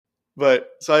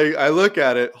But so I look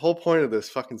at it, whole point of this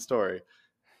fucking story.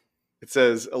 It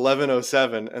says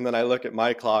 11:07, and then I look at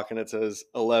my clock and it says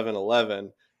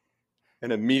 11:11,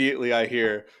 and immediately I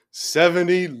hear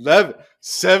 7-Eleven,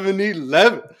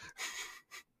 7-Eleven,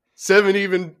 7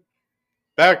 even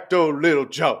backdoor little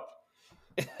Joe.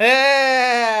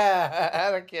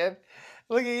 Yeah, kid.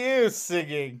 Look at you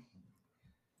singing.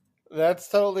 That's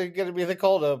totally going to be the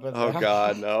cold open. Oh now.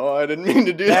 God, no! I didn't mean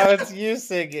to do Now that. it's you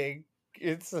singing.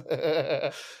 It's Well,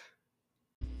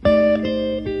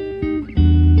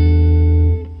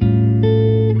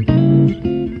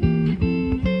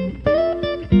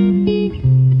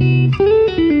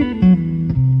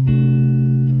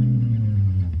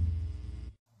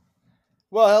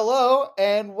 hello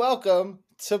and welcome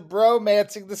to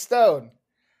Bromancing the Stone.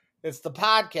 It's the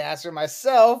podcast where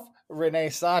myself,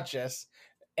 Renee Sanchez,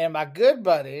 and my good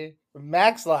buddy,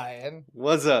 Max Lyon,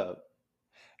 What's up?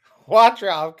 watch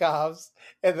rom-coms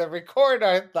and then record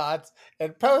our thoughts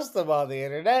and post them on the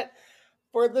internet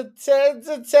for the tens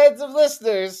and tens of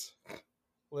listeners.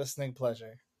 Listening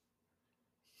pleasure.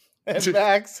 And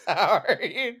Max, how are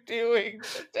you doing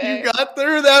today? You got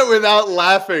through that without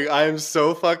laughing. I am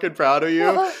so fucking proud of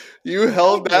you. You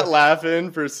held that laugh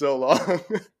in for so long.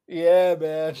 Yeah,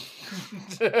 man.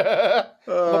 I'm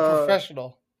a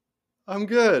professional. I'm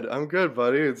good,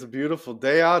 buddy. It's a beautiful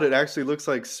day out. It actually looks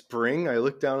like spring. I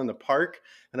look down in the park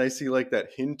and I see like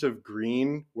that hint of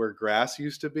green where grass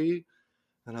used to be.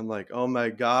 And I'm like, oh my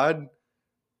God,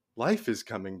 life is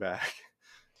coming back.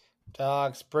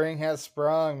 Dog, spring has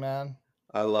sprung, man.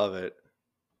 I love it.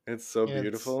 It's so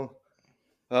beautiful.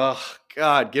 Oh,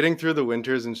 God, getting through the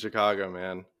winters in Chicago,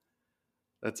 man.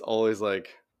 That's always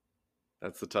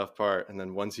that's the tough part. And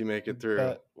then once you make it through.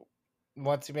 But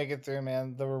once you make it through,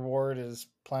 man, the reward is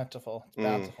plentiful. It's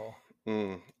bountiful.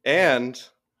 And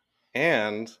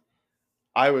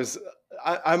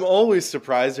I'm always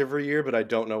surprised every year, but I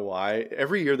don't know why.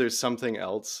 Every year there's something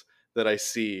else that I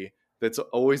see that's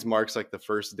always marks like the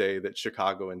first day that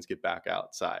Chicagoans get back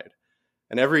outside.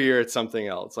 And every year it's something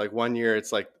else. Like one year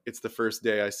it's like it's the first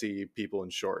day I see people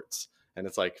in shorts and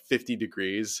it's like 50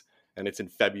 degrees and it's in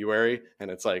February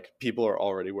and it's like people are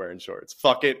already wearing shorts.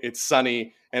 Fuck it, it's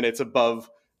sunny and it's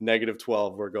above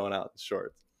 -12. We're going out in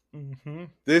shorts. Mm-hmm.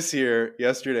 This year,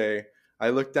 yesterday, I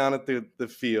looked down at the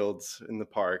fields in the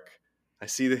park. I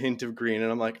see the hint of green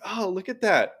and I'm like, oh, look at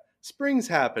that. Spring's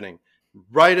happening.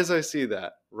 Right as I see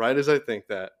that, right as I think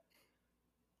that,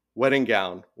 wedding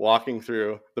gown walking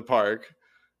through the park.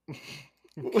 And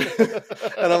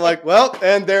I'm like, well,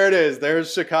 and there it is.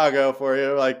 There's Chicago for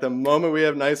you. Like the moment we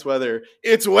have nice weather,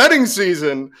 it's wedding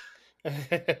season.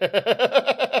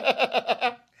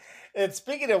 And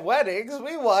speaking of weddings,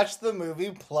 we watched the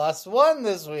movie Plus One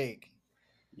this week.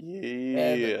 Yeah.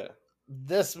 And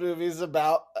this movie's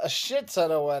about a shit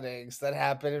ton of weddings that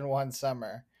happen in one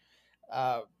summer.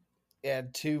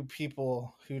 And two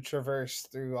people who traverse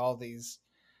through all these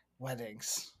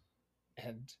weddings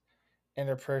and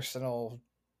interpersonal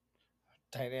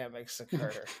dynamics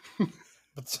occur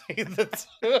between the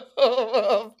two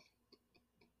of them.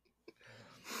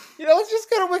 Let's just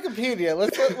go to Wikipedia.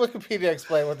 Let's let Wikipedia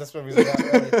explain what this movie's about.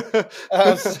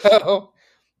 Really. So,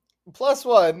 Plus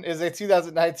One is a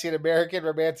 2019 American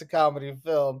romantic comedy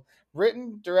film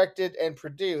written, directed, and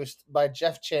produced by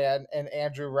Jeff Chan and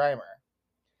Andrew Reimer.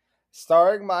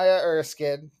 Starring Maya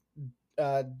Erskine,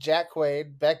 Jack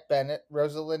Quaid, Beck Bennett,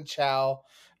 Rosalind Chow,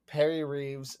 Perry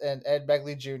Reeves, and Ed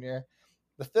Begley Jr.,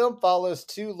 the film follows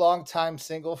two longtime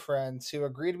single friends who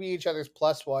agree to be each other's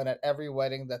plus one at every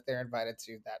wedding that they're invited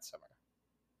to that summer.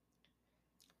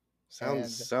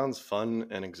 Sounds fun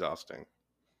and exhausting.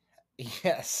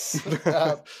 Yes.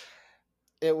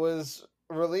 It was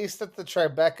released at the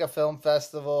Tribeca Film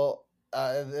Festival.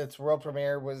 Its world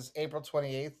premiere was April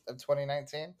 28th of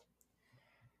 2019.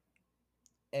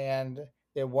 And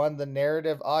it won the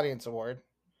Narrative Audience Award.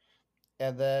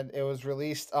 And then it was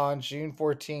released on June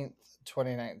 14th,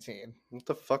 2019. What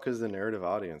the fuck is the Narrative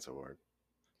Audience Award?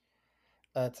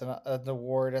 It's an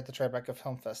award at the Tribeca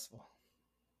Film Festival.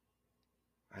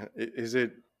 Is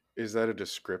that a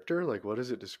descriptor? Like, what is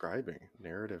it describing?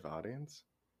 Narrative audience?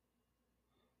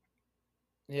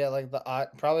 Yeah, like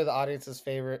probably the audience's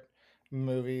favorite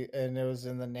movie, and it was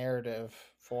in the narrative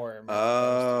form.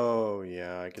 Oh,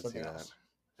 yeah, I could see that.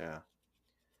 Yeah,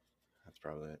 that's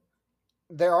probably it.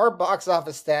 There are box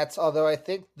office stats, although I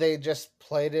think they just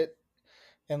played it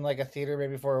in like a theater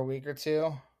maybe for a week or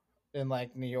two in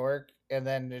like New York, and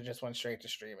then it just went straight to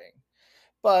streaming.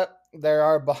 But there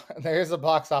is a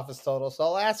box office total, so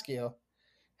I'll ask you,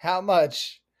 how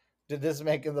much did this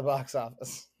make in the box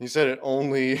office? You said it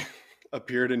only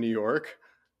appeared in New York?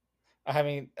 I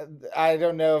mean, I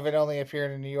don't know if it only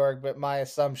appeared in New York, but my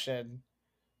assumption,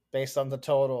 based on the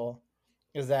total,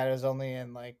 is that it was only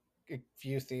in like a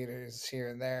few theaters here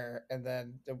and there, and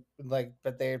then like,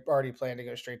 but they already planned to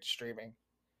go straight to streaming.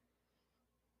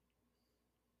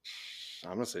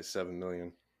 I'm gonna say 7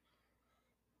 million.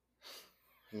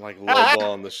 I'm like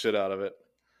lowballing the shit out of it.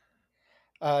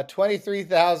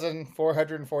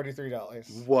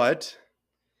 $23,443. What?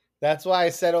 That's why I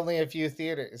said only a few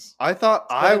theaters. I thought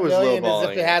I was 7 million is if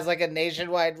lowballing it it. has like a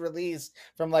nationwide release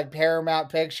from like Paramount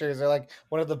Pictures or like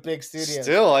one of the big studios.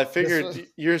 Still, I figured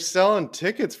you're selling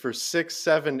tickets for $6,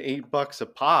 $7, $8 a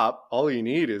pop. All you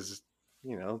need is,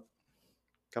 a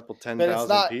couple 10,000 but it's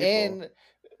not people. in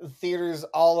theaters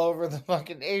all over the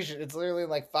fucking nation. It's literally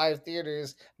like 5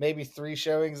 theaters, maybe 3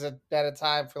 showings at a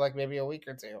time for like maybe a week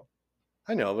or 2.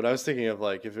 I know, but I was thinking of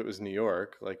like if it was New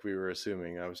York, like we were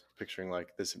assuming, I was picturing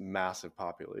like this massive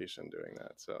population doing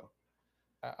that. So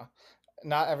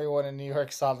not everyone in New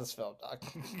York saw this film, Doc.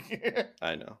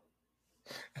 I know.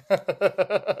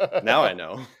 Now I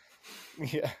know.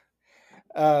 Yeah.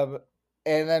 And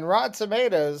then Rotten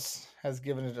Tomatoes has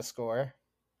given it a score.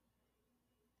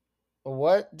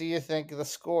 What do you think the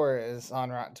score is on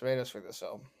Rotten Tomatoes for this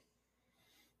film?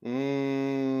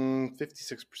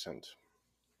 56%.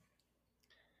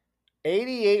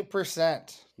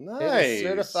 88%. Nice. It is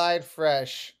certified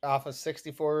fresh off of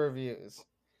 64 reviews.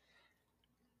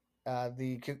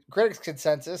 The critics'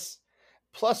 consensus: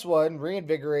 +1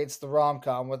 reinvigorates the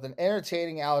rom-com with an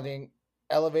entertaining outing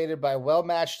elevated by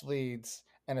well-matched leads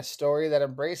and a story that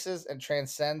embraces and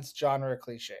transcends genre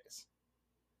cliches.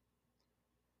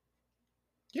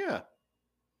 Yeah.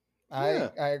 I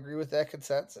agree with that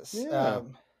consensus. Yeah.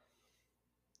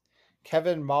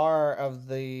 Kevin Marr of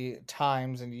the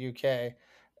Times in the UK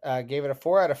gave it a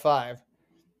 4 out of 5.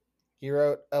 He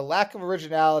wrote, "A lack of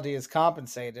originality is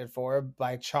compensated for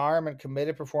by charm and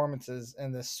committed performances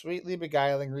in this sweetly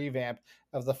beguiling revamp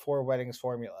of the Four Weddings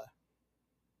formula."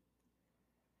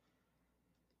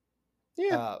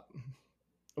 Yeah.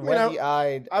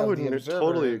 Wendy-eyed. I wouldn't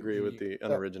totally agree with the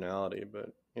unoriginality,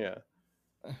 but yeah.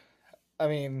 I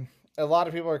mean, a lot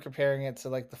of people are comparing it to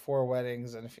like the Four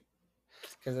Weddings, and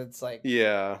because it's like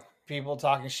people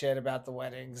talking shit about the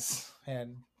weddings,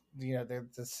 and they're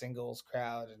the singles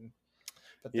crowd, and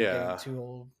but they're getting too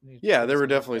old. Yeah, there were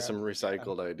definitely some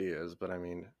recycled ideas, but I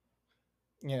mean,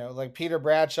 like Peter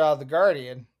Bradshaw of The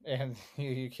Guardian in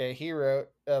the UK, he wrote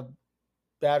a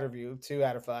bad review, 2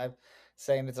 out of 5,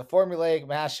 saying it's a formulaic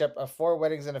mashup of Four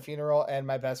Weddings and a Funeral and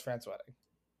My Best Friend's Wedding.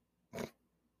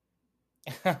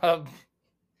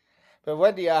 But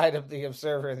Wendy-eyed of The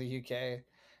Observer in the UK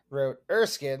wrote,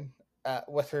 "Erskine,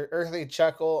 with her earthy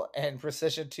chuckle and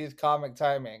precision tooth comic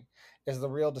timing, is the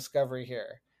real discovery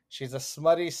here. She's a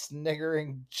smutty,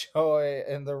 sniggering joy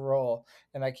in the role,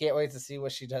 and I can't wait to see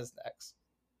what she does next."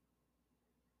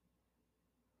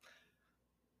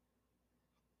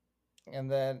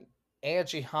 And then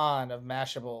Angie Hahn of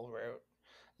Mashable wrote,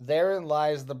 "Therein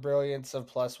lies the brilliance of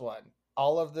 +1.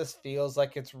 All of this feels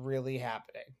like it's really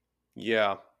happening."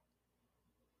 Yeah.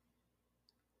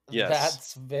 Yes.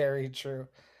 That's very true.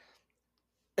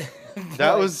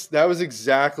 That was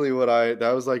exactly what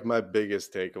that was like my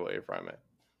biggest takeaway from it.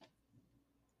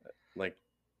 Like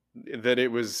that it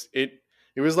was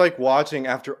like watching,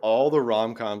 after all the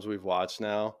rom-coms we've watched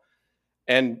now,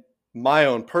 and my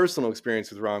own personal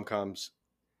experience with rom-coms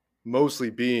mostly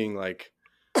being like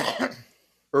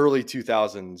early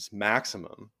 2000s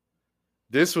maximum.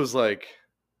 This was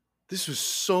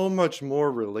so much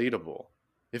more relatable.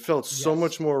 It felt so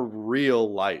much more real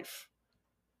life.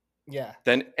 Yeah.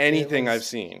 Than anything I've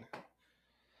seen.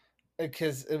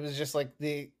 Because it was just like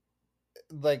it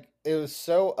was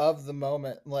so of the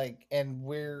moment, like, and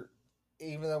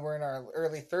even though we're in our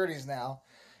early 30s now,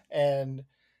 and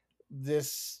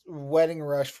this wedding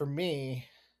rush for me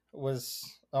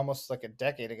was almost like a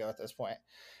decade ago at this point.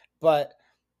 But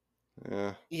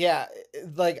yeah,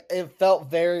 like it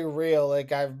felt very real.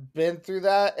 Like I've been through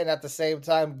that, and at the same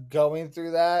time going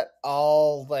through that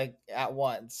all like at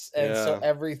once. And so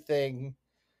everything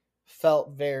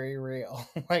felt very real.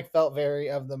 Like felt very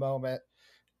of the moment,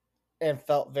 and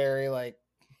felt very like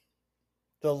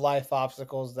the life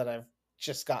obstacles that I've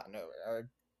just gotten over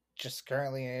or just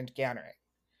currently encountering.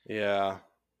 Yeah.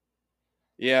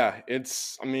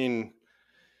 I mean,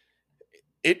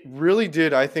 it really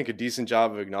did, I think, a decent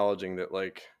job of acknowledging that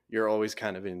like you're always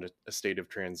kind of in a state of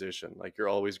transition. Like you're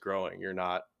always growing.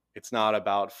 It's not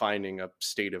about finding a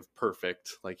state of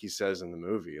perfect, like he says in the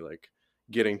movie, like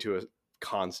getting to a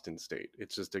constant state.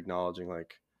 It's just acknowledging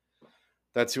like,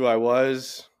 that's who I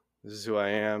was. This is who I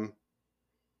am.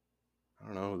 I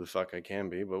don't know who the fuck I can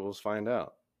be, but we'll find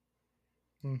out.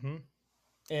 Mm-hmm.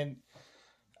 And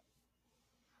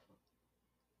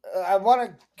I want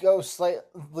to go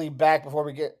slightly back before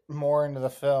we get more into the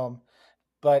film,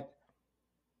 but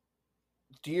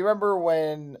do you remember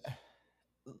when,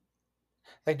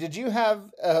 like, did you have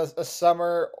a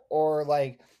summer or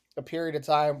like a period of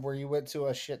time where you went to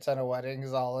a shit ton of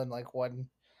weddings all in like one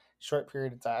short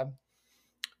period of time?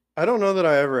 I don't know that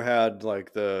I ever had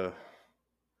like the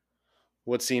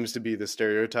what seems to be the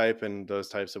stereotype in those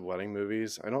types of wedding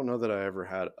movies. I don't know that I ever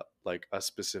had like a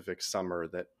specific summer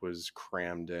that was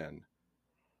crammed in.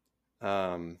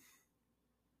 Um,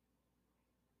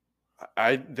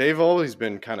 I they've always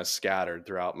been kind of scattered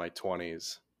throughout my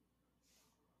 20s.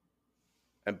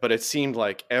 But it seemed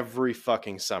like every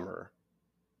fucking summer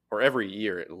or every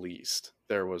year at least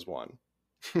there was one.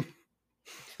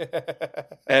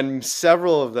 And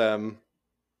several of them,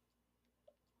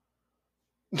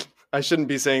 I shouldn't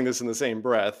be saying this in the same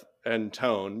breath and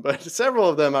tone, but several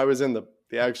of them I was in the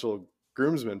actual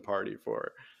groomsmen party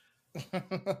for,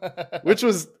 which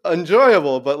was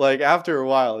enjoyable, but like after a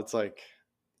while it's like,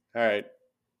 all right,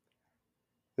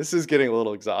 this is getting a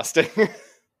little exhausting.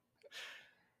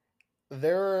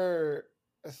 There were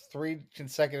 3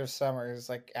 consecutive summers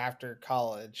like after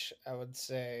college, I would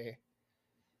say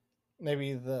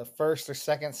maybe the first or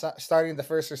second starting the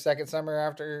first or second summer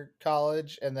after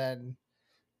college, and then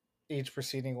each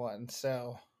preceding one.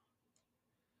 So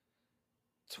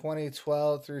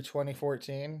 2012 through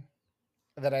 2014,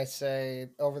 that I say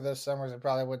over those summers I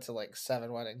probably went to like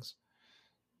 7 weddings,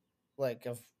 like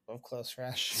of close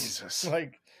friends. Jesus.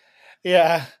 Like,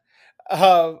 yeah.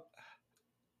 Um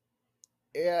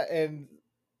yeah, and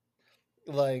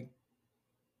like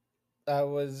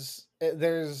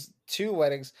there's 2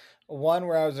 weddings. One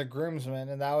where I was a groomsman,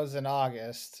 and that was in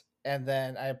August, and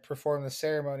then I performed the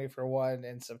ceremony for one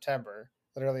in September,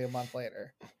 literally a month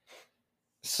later.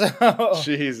 So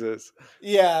Jesus.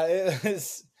 yeah, it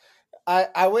was.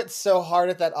 I went so hard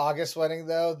at that August wedding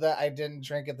though that I didn't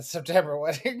drink at the September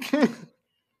wedding.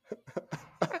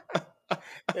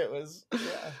 It was, yeah.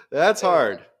 That's It was,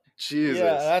 hard. yeah, Jesus.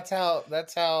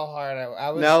 that's how hard I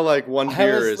was. Now like one I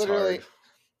beer was is literally hard.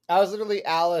 I was literally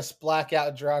Alice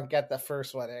blackout drunk at the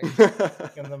first wedding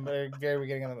in the very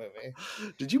beginning of the movie.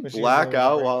 Did you But she was black living the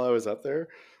out dream. while I was up there?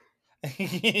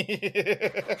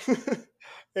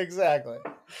 Exactly.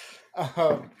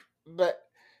 But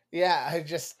yeah, I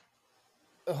just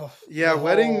Yeah, the whole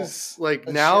weddings, like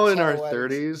a now shit in ton our of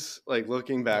weddings. 30s, like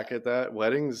looking Yeah. back at that,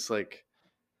 weddings, like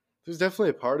there's definitely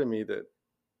a part of me that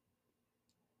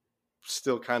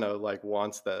still kind of like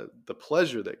wants the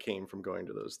pleasure that came from going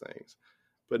to those things.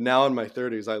 But now in my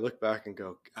 30s, I look back and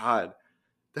go, God,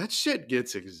 that shit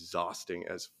gets exhausting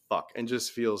as fuck and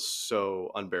just feels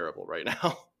so unbearable right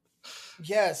now.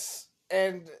 Yes,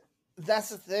 and that's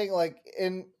the thing. Like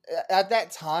in at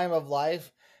that time of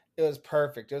life, it was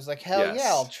perfect. It was like hell yeah,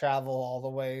 I'll Yes. travel all the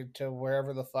way to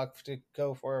wherever the fuck to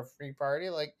go for a free party.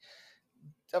 Like,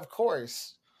 of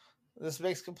course, this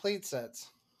makes complete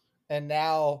sense. And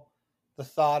now, the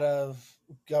thought of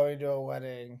going to a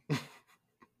wedding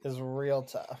is real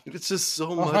tough. It's just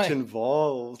so much Like,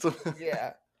 involved.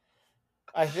 yeah,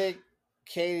 I think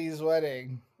Katie's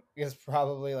wedding is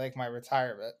probably like my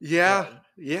retirement Yeah. wedding.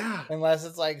 Yeah. Unless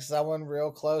it's like someone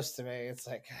real close to me, it's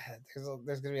like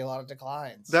there's gonna be a lot of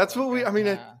declines. That's Like, what I mean,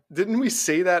 nah. didn't we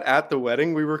say that at the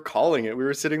wedding? We were calling it. We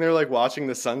were sitting there like watching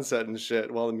the sunset and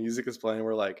shit while the music is playing.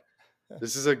 We're like,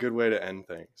 this is a good way to end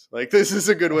things. Like, this is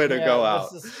a good way to Yeah, go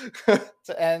this out. is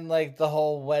to end like the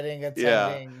whole wedding Yeah.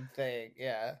 attending thing.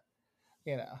 Yeah,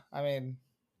 I mean,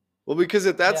 Well, because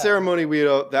at that yeah, ceremony,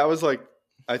 that was like,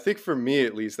 I think for me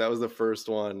at least, that was the first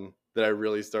one that I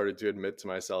really started to admit to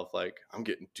myself, like, I'm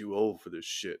getting too old for this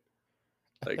shit.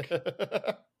 Like,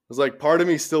 I was like, part of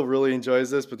me still really enjoys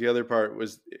this, but the other part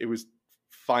was, it was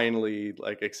finally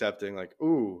like accepting, like,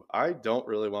 ooh, I don't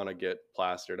really want to get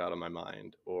plastered out of my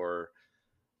mind. Or,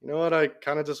 you know what, I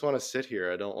kind of just want to sit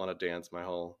here. I don't want to dance my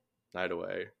whole night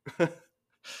away.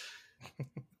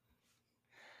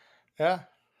 yeah.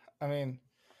 I mean,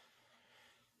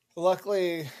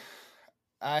 luckily,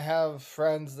 I have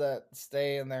friends that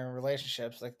stay in their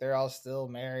relationships. Like they're all still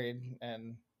married,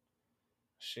 and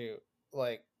shoot,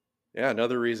 like Yeah,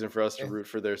 another reason for us to it, root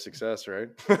for their success, right?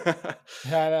 I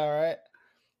know, right?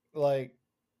 Like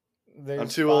I'm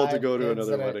there's too old to five go to kids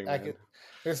another that wedding, I man. could.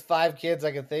 There's 5 kids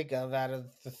I could think of out of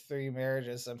the 3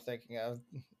 marriages I'm thinking of,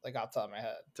 like off the top of my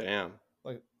head. Damn.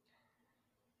 Like,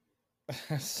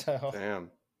 so Damn.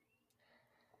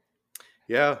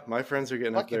 Yeah, my friends are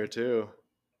getting up lucky. there too.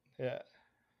 Yeah.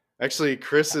 Actually,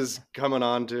 Chris is coming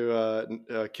on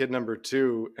to kid number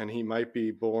 2, and he might be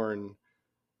born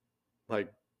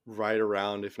like right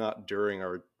around, if not during,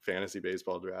 our fantasy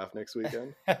baseball draft next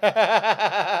weekend.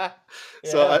 Yeah,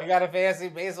 So we got a fantasy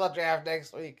baseball draft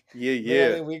next week. yeah.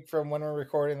 Literally a week from when we're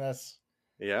recording this.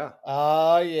 Yeah.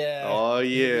 Oh yeah. Oh It's gonna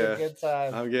be a yeah. good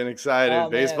time. I'm getting excited. Oh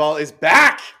man. Baseball is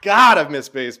back. God, I've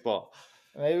missed baseball.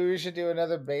 Maybe we should do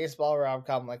another baseball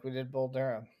rom-com like we did Bull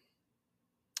Durham.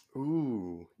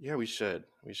 Ooh, yeah, we should.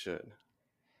 We should.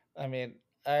 I mean,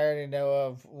 I already know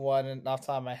of one off the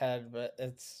top of my head, but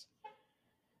it's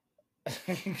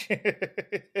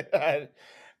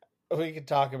we can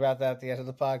talk about that at the end of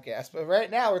the podcast. But right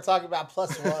now we're talking about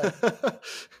Plus One.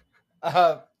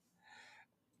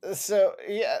 So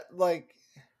yeah, like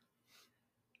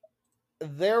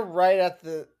they're right at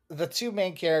the two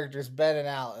main characters, Ben and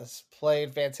Alice,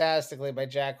 played fantastically by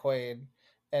Jack Quaid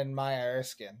and Maya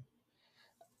Erskine.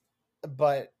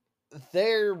 But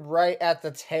they're right at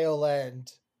the tail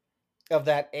end of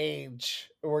that age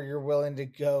where you're willing to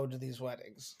go to these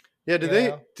weddings. Yeah,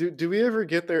 do we ever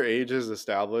get their ages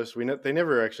established? They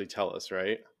never actually tell us,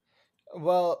 right?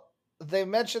 Well, they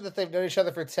mentioned that they've known each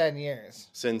other for 10 years.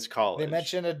 Since college. They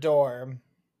mentioned a dorm.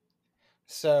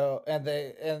 So,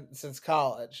 and since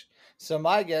college. So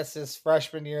my guess is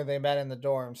freshman year they met in the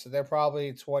dorm, so they're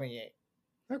probably 28.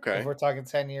 Okay. If we're talking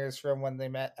 10 years from when they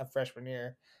met a freshman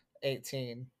year,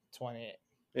 18, 28.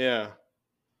 Yeah.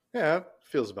 Yeah,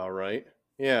 feels about right.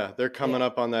 Yeah, they're coming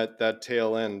up on that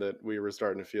tail end that we were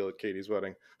starting to feel at Katie's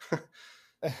wedding.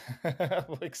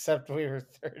 Except we were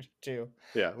 32.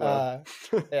 Yeah, well.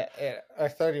 Or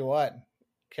 31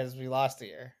 because we lost a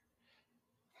year.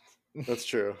 That's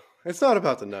true. It's not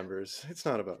about the numbers.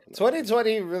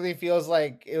 2020 really feels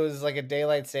like it was like a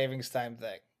daylight savings time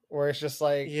thing where it's just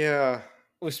like, yeah,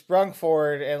 we sprung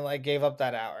forward and like gave up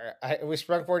that hour. We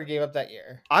sprung forward and gave up that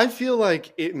year. I feel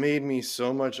like it made me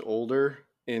so much older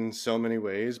in so many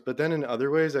ways, but then in other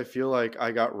ways I feel like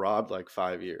I got robbed like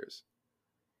 5 years.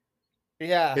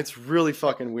 Yeah. It's really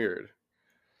fucking weird.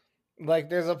 Like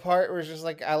there's a part where it's just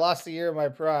like I lost a year of my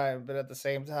prime, but at the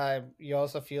same time you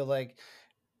also feel like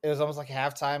it was almost like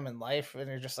halftime in life and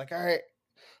you're just like, all right,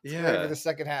 ready for the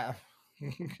second half.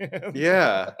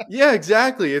 Yeah,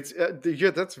 exactly. It's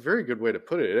that's a very good way to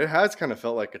put it. It has kind of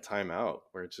felt like a timeout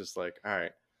where it's just like, all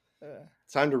right,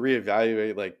 it's time to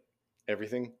reevaluate like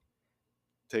everything.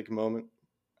 Take a moment,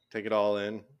 take it all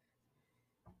in.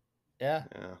 Yeah.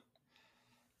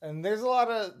 And there's a lot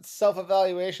of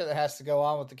self-evaluation that has to go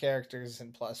on with the characters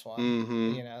in Plus One.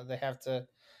 Mm-hmm. You know, they have to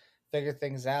figure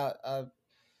things out.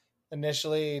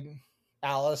 Initially,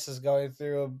 Alice is going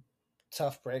through a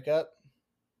tough breakup.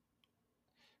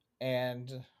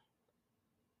 And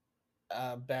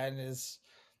Ben is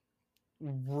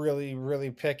really,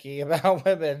 really picky about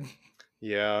women.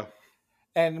 Yeah.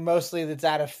 And mostly that's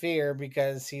out of fear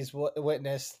because he's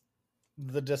witnessed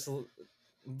the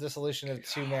dissolution of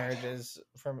 2 marriages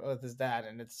with his dad.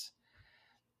 And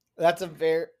that's a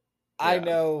very... Yeah. I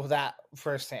know that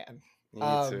firsthand. Me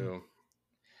too.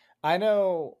 I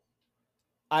know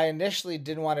I initially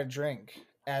didn't want to drink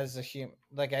as a human.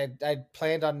 Like I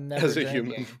planned on never as a drinking.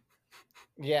 Human.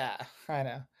 Yeah, I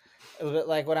know. But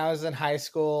like when I was in high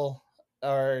school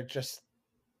or just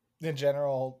in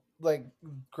general, like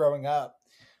growing up,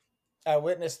 I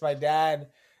witnessed my dad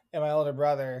and my older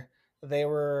brother. They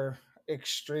were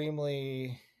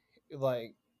extremely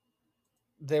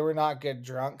they were not good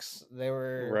drunks. They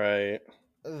were right.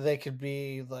 They could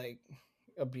be like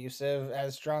abusive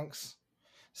as drunks.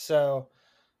 So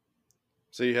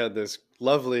you had this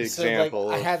lovely example.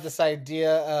 I had this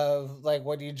idea of like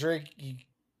when you drink,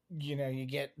 you know, you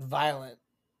get violent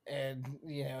and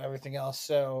you know everything else.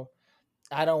 So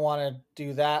I don't want to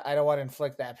do that. I don't want to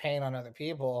inflict that pain on other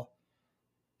people.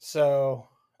 So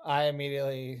I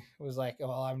immediately was like,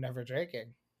 well, I'm never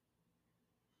drinking.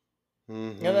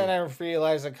 Mm-hmm. And then I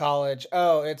realized in college,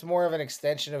 oh, it's more of an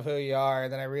extension of who you are.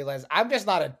 And then I realized I'm just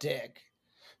not a dick.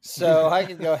 So I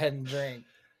can go ahead and drink.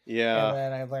 Yeah. And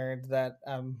then I learned that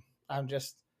I'm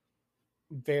just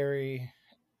very,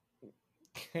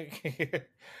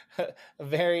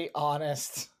 very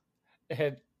honest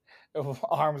and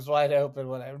arms wide open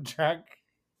when I'm drunk.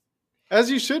 As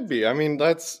you should be. I mean,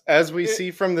 that's, as we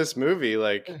see from this movie,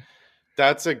 like,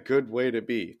 that's a good way to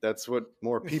be. That's what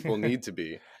more people need to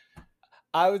be.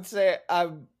 I would say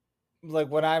I'm like,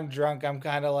 when I'm drunk, I'm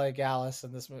kind of like Alice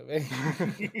in this movie.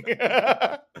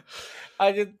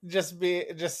 I could just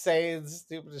saying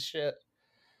stupid as shit.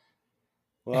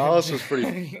 Well, Alice was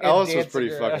pretty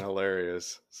fucking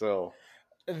hilarious. So,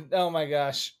 oh my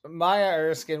gosh, Maya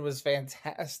Erskine was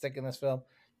fantastic in this film,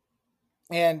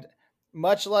 and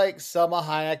much like Selma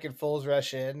Hayek in Fools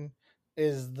Rush In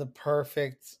is the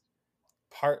perfect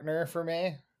partner for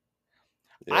me.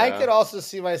 I could Yeah. also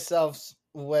see myself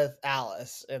with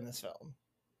Alice in this film.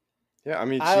 Yeah, I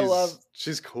mean, I love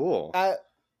she's cool. I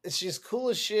she's cool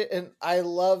as shit, and I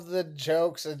love the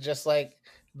jokes and just like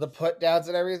the put downs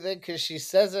and everything because she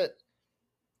says it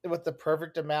with the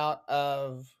perfect amount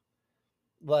of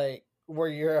like where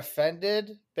you're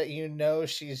offended, but you know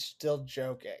she's still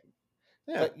joking.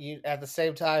 Yeah. But you at the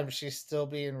same time she's still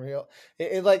being real.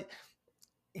 It like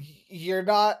you're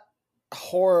not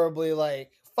horribly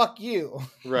like fuck you.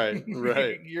 Right,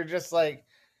 right. You're just like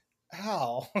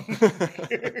how.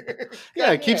 Yeah,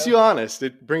 God it keeps damn. you honest.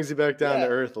 It brings you back down to Yeah,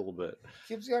 earth a little bit.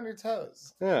 keeps you on your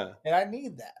toes, Yeah. and I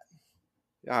need that.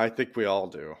 Yeah, I think we all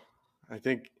do. I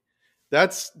think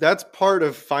that's part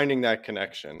of finding that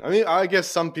connection. I mean, I guess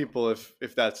some people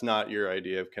if that's not your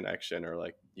idea of connection or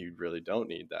like you really don't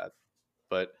need that.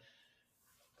 But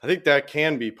I think that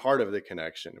can be part of the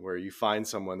connection where you find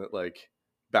someone that like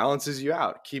balances you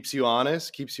out, keeps you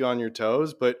honest, keeps you on your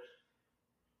toes, but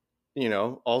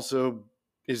also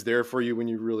is there for you when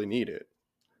you really need it.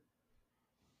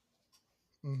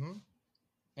 Mm-hmm.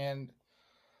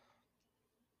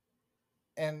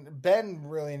 And Ben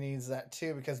really needs that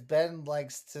too because Ben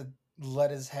likes to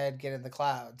let his head get in the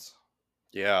clouds.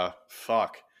 Yeah,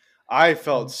 fuck. I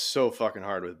felt And so fucking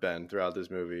hard with Ben throughout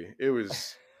this movie. It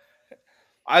was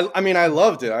I mean I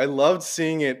loved it. I loved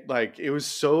seeing it, like it was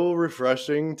so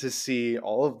refreshing to see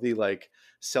all of the like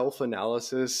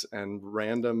self-analysis and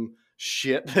random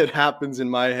shit that happens in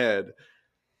my head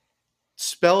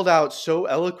spelled out so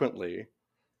eloquently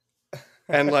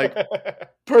and like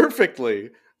perfectly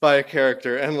by a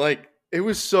character, and like it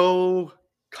was so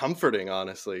comforting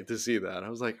honestly to see that. I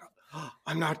was like, oh,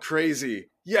 I'm not crazy.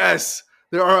 Yes,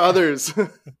 there are others.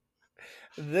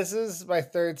 this is my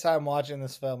third time watching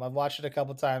this film. I've watched it a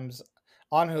couple times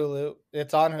on Hulu.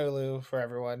 It's on Hulu for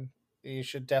everyone. You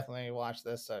should definitely watch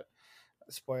this.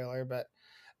 Spoiler, but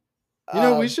We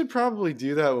um, should probably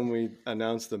do that when we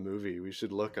announce the movie. We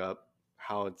should look up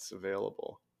how it's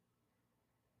available.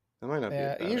 That might not be a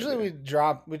yeah. bad Usually idea.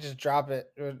 we just drop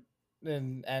it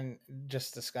and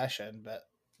just discussion, but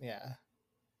yeah.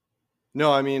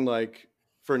 No, I mean like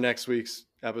for next week's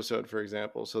episode, for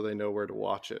example, so they know where to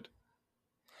watch it.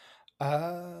 Yeah.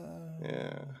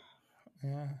 Yeah,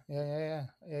 yeah, yeah, yeah,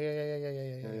 yeah, yeah, yeah,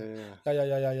 yeah, Yeah, yeah,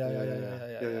 yeah, yeah, yeah, yeah, yeah, yeah, yeah, yeah,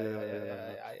 yeah, yeah, yeah, yeah,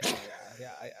 yeah, yeah,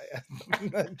 yeah,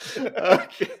 yeah, yeah.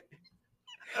 Okay.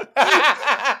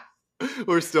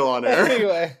 We're still on air.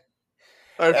 Anyway,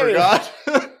 I forgot.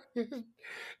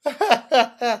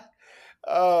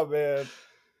 oh man,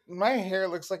 my hair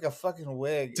looks like a fucking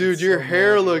wig. Dude, It's your so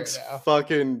hair moldy looks right now.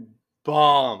 fucking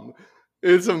bomb.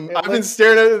 I've been looks-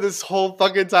 staring at it this whole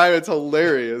fucking time. It's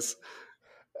hilarious.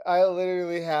 I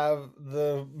literally have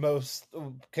the most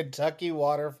Kentucky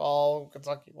waterfall.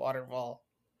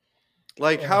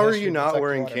 Like, In the how are history you of not Kentucky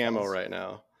wearing camo waterfalls. right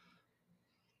now?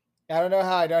 I don't know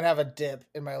how I don't have a dip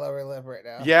in my lower lip right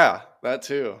now. Yeah, that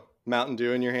too. Mountain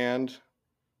Dew in your hand,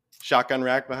 shotgun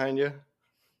rack behind you,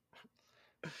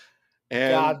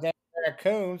 and Goddamn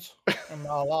raccoons in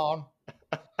my lawn.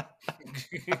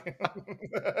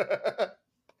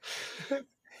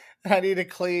 I need to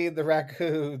clean the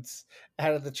raccoons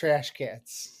out of the trash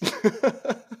cans.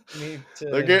 Need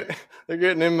to they're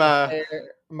getting in my.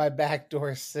 repair my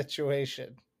backdoor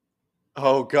situation.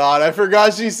 Oh God, I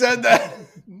forgot she said that.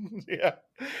 Yeah.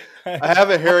 I have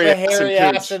a hairy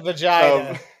acid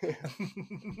vagina.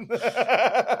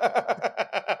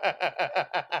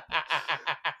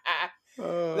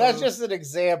 That's just an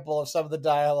example of some of the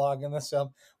dialogue in this film,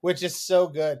 which is so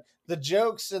good. The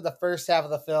jokes in the first half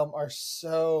of the film are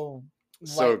so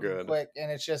light and good. quick,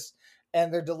 and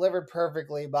and they're delivered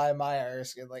perfectly by Maya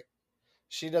Erskine. Like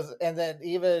she does, and then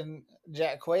even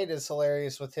Jack Quaid is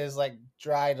hilarious with his like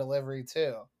dry delivery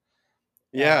too.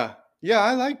 Yeah,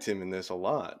 I liked him in this a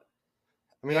lot.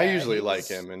 I mean, I Yeah, usually he like was-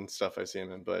 him and stuff I see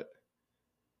him in, but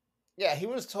Yeah, he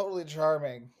was totally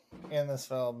charming in this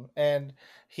film, and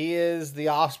he is the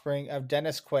offspring of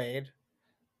Dennis Quaid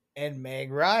and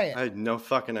Meg Ryan. I had no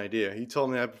fucking idea. He told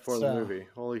me that before the So- movie.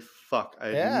 Holy fuck, I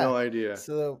had Yeah. no idea.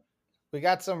 So we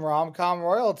got some rom-com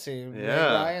royalty. Meg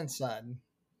Yeah. Ryan's son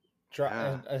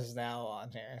Yeah. is now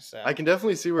on here. So I can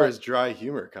definitely see where But- his dry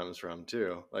humor comes from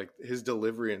too. Like his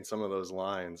delivery in some of those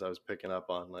lines, I was picking up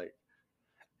on. Like,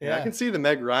 yeah, I can see the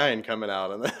Meg Ryan coming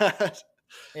out on that.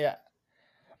 Yeah.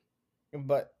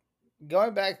 But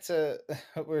going back to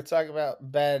we were talking about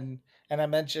Ben, and I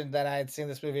mentioned that I had seen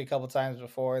this movie a couple times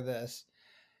before this.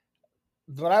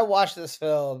 When I watched this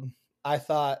film, I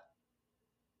thought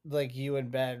like you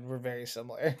and Ben were very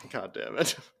similar. God damn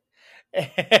it.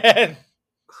 And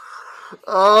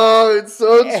Oh, it's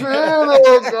so true.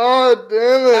 Oh, God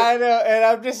damn it. I know, and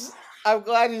I'm just I'm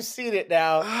glad you've seen it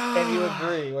now and you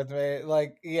agree with me.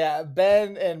 Like, yeah,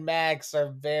 Ben and Max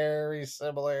are very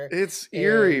similar. It's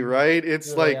eerie, right? It's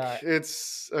Who they like are.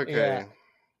 it's Yeah. okay.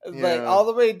 Like Yeah. all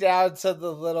the way down to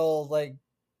the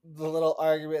little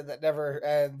argument that never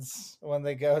ends when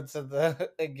they go to the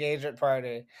engagement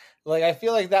party. Like I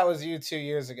feel like that was you 2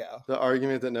 years ago. The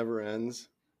argument that never ends.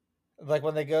 Like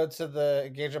when they go to the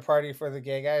engagement party for the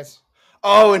gay guys.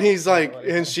 Oh, and he's For the like, wedding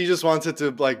and party. she just wants it to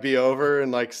like be over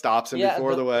and like stops him Yeah,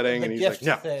 before the wedding, the and he's like, gift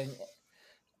no. thing.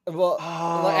 Well, like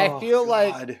I Oh feel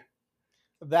like God.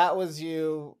 that was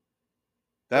you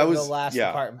That in the was last yeah.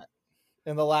 apartment.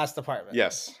 In the last apartment.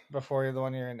 Yes. Before you're the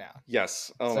one you're in now.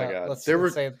 Yes. Oh my So God. let's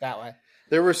say it that way.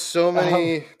 There were so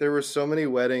Um, many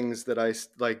weddings that I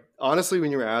like. Honestly,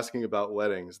 when you were asking about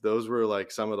weddings, those were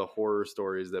like some of the horror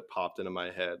stories that popped into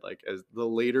my head. Like as the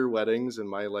later weddings in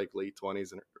my like late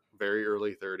 20s and very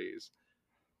early 30s.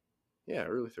 Yeah,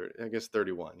 early 30. I guess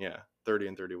 31. Yeah, 30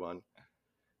 and 31.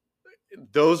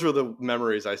 Those were the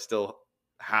memories I still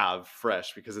have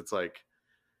fresh because it's like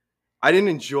I didn't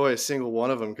enjoy a single one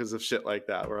of them because of shit like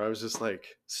that, where I was just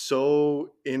like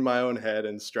so in my own head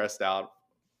and stressed out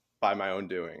by my own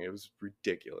doing. It was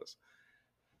ridiculous.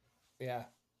 yeah.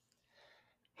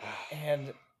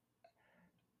 And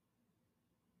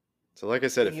so, like I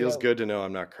said, it you feels know, good to know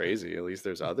I'm not crazy. At least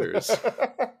there's others.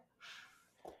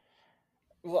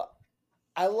 well,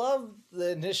 I love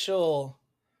the initial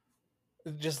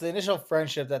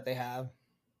friendship that they have.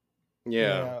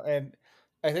 Yeah. And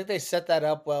I think they set that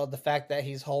up well. The fact that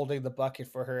he's holding the bucket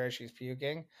for her as she's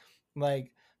puking,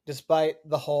 like, despite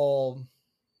the whole,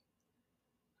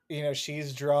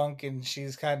 she's drunk and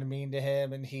she's kind of mean to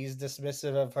him and he's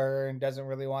dismissive of her and doesn't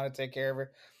really want to take care of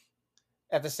her.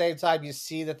 At the same time, you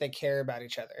see that they care about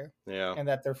each other. Yeah. And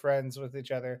that they're friends with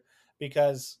each other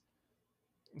because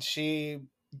she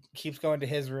keeps going to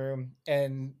his room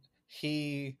and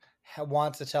he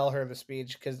wants to tell her the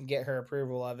speech because get her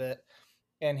approval of it,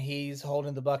 and he's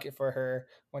holding the bucket for her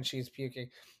when she's puking.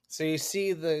 So you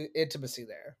see the intimacy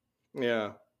there.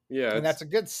 Yeah. Yeah. And that's a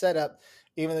good setup,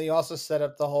 even though you also set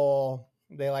up the whole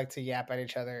they like to yap at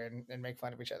each other and make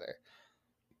fun of each other.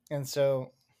 And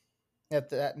so at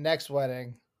that next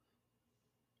wedding,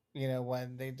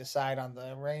 when they decide on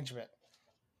the arrangement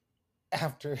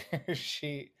after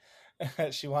she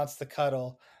wants to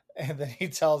cuddle, and then he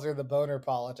tells her the boner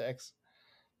politics,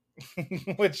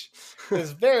 which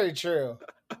is very true.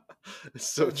 It's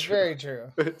so it's true. very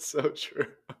true. It's so true.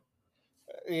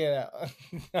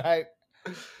 I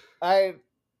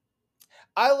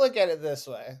look at it this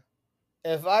way.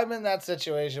 If I'm in that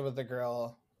situation with the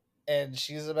girl and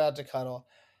she's about to cuddle,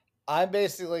 I'm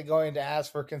basically going to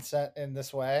ask for consent in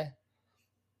this way.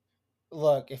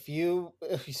 Look, if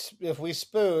we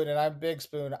spoon and I'm big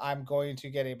spoon, I'm going to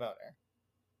get a boner.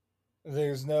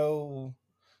 There's no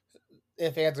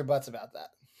if, ands, or buts about that.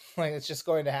 Like, it's just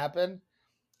going to happen.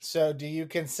 So do you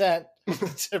consent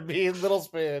to being little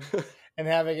spoon and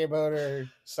having a boner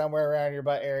somewhere around your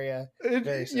butt area?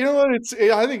 You know what?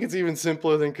 I think it's even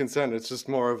simpler than consent. It's just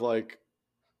more of like,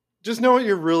 just know what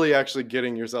you're really actually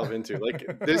getting yourself into.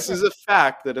 Like, this is a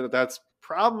fact that's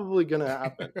probably going to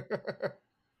happen.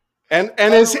 And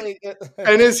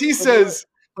as he says,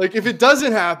 like, if it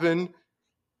doesn't happen,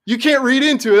 you can't read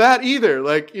into that either.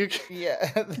 Like, you can...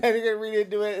 yeah, then you're gonna read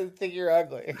into it and think you're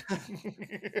ugly.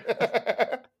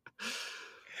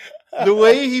 The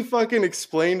way he fucking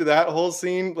explained that whole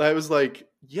scene, I was like,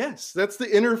 yes, that's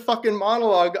the inner fucking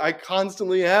monologue I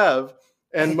constantly have.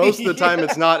 And most of the time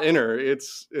it's not inner.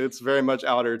 It's very much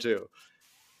outer too.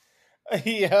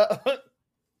 Yeah.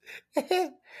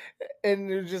 And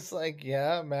you're just like,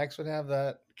 yeah, Max would have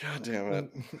that. God damn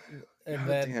it. And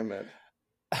damn it.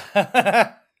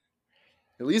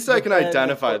 At least I can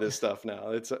identify this stuff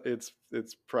now. It's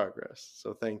progress.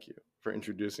 So thank you for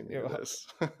introducing me to this.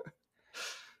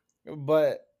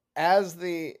 But as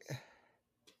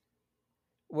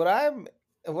what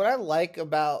I like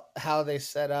about how they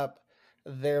set up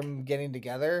them getting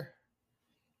together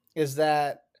is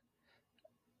that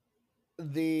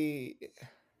the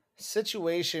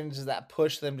situations that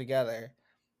push them together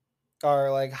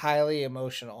are like highly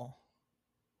emotional.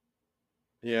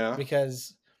 Yeah.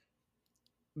 Because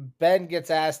Ben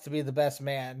gets asked to be the best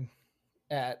man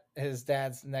at his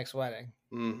dad's next wedding.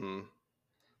 Mm-hmm.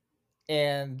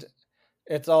 And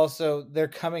it's also, they're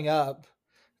coming up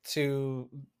to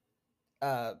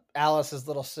Alice's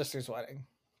little sister's wedding.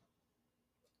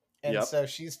 And so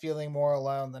she's feeling more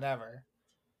alone than ever.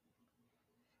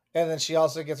 And then she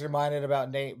also gets reminded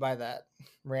about Nate by that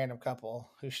random couple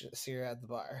who should see her at the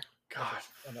bar. God,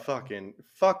 fuck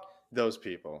those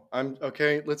people. I'm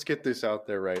okay. Let's get this out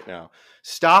there right now.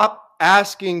 Stop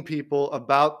asking people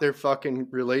about their fucking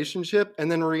relationship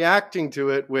and then reacting to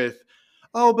it with,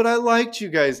 "Oh, but I liked you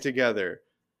guys together."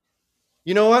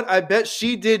 You know what? I bet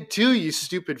she did too, you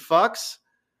stupid fucks.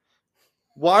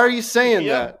 Why are you saying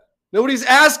Yep. that? Nobody's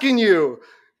asking you.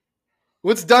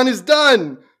 What's done is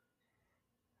done.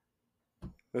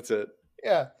 That's it.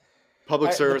 Yeah.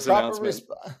 Public service announcement.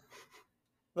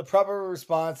 The proper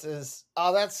response is,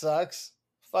 "Oh, that sucks.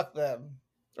 Fuck them."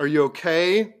 Are you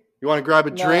okay? You want to grab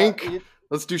a No, drink? you,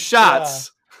 Let's do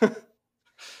shots.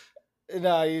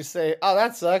 no, you say, "Oh,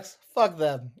 that sucks. Fuck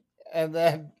them," and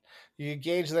then you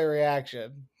gauge their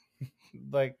reaction.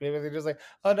 Like maybe they're just like,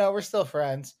 "Oh no, we're still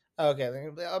friends." Okay,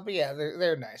 but yeah,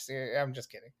 they're nice. I'm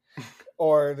just kidding.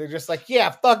 Or they're just like, "Yeah,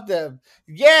 fuck them.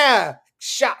 Yeah,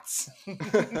 shots."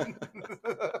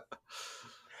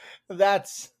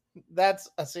 that's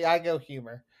see, I go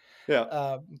humor.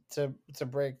 Yeah. To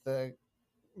break the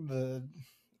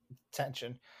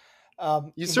tension.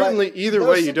 You But certainly, either way,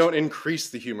 those you situ- don't increase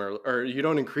the humor or you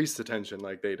don't increase the tension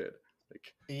like they did.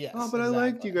 Like, oh, yes, but I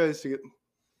liked you exactly. guys to get.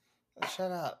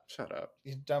 Shut up, Shut up.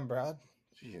 you dumb broad.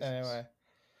 Jesus. Anyway,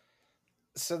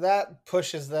 so that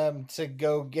pushes them to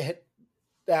go get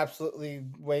absolutely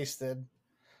wasted,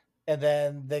 and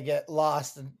then they get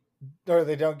lost, or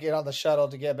they don't get on the shuttle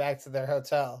to get back to their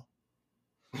hotel.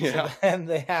 Yeah. So then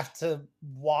they have to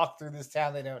walk through this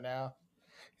town they don't know,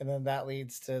 and then that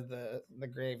leads to the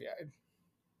graveyard.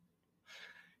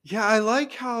 Yeah, I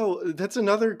like how that's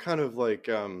another kind of like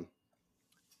a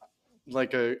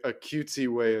cutesy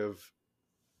way of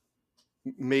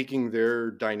making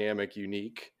their dynamic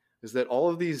unique is that all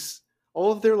of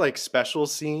their like special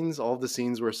scenes, all of the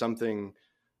scenes where something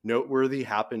noteworthy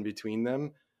happened between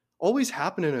them always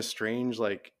happen in a strange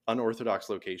like unorthodox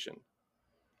location.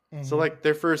 So like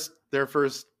their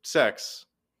first sex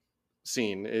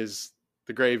scene is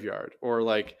the graveyard, or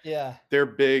like Yeah, their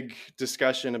big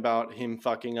discussion about him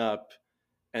fucking up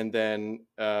and then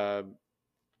her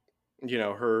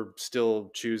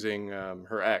still choosing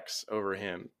her ex over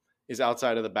him is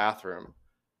outside of the bathroom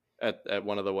at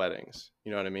one of the weddings.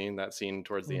 You know what I mean? That scene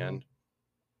towards the end.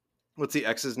 What's the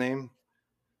ex's name?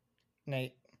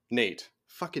 Nate.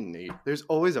 Fucking Nate. There's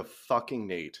always a fucking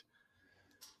Nate.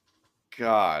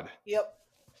 God. Yep.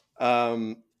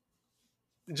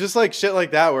 Just like shit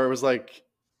like that, where it was like,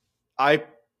 I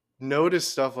noticed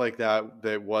stuff like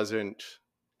that wasn't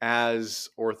as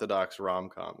orthodox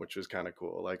rom-com, which was kind of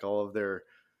cool. Like all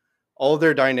of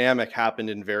their dynamic happened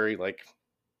in very like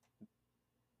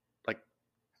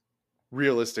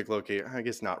realistic location. I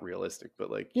guess not realistic, but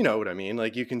like, you know what I mean?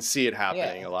 Like you can see it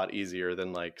happening a lot easier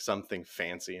than like something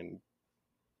fancy and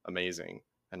amazing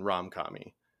and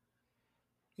rom-com-y.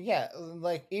 Yeah,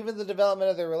 like even the development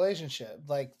of their relationship,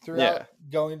 like throughout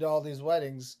going to all these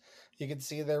weddings, you can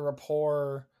see their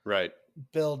rapport right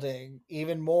building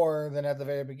even more than at the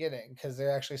very beginning, because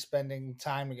they're actually spending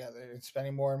time together and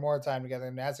spending more and more time together.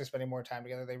 And as they're spending more time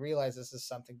together, they realize this is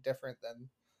something different than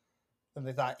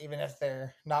they thought, even if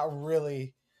they're not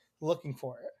really looking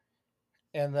for it.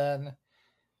 And then,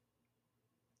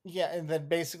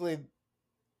 basically,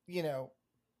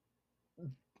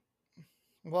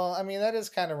 well, I mean, that is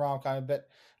kind of rom-com, but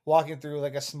walking through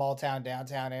like a small town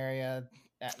downtown area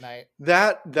at night.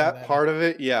 That part of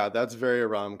it, yeah, that's very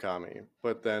rom-com-y.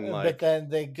 But then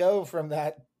they go from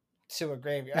that to a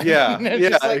graveyard. Yeah,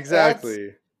 yeah, like,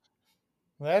 exactly.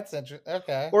 That's interesting.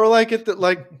 Okay. Or like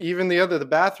even the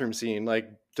bathroom scene, like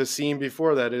the scene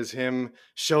before that is him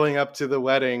showing up to the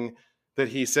wedding that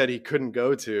he said he couldn't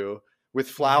go to with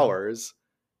flowers.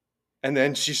 And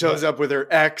then she shows up with her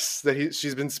ex that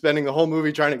she's been spending the whole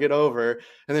movie trying to get over.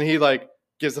 And then he like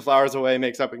gives the flowers away,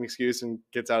 makes up an excuse and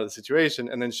gets out of the situation,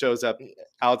 and then shows up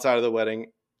outside of the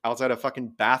wedding, outside a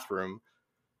fucking bathroom.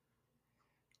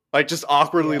 Like just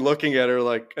awkwardly looking at her,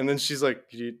 like, and then she's like,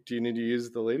 do you need to use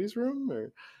the ladies' room?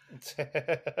 Or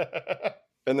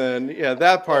and then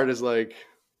that part is like,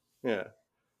 yeah.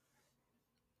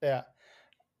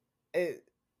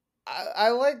 I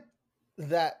like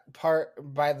that part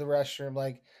by the restroom,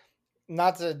 like,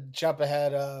 not to jump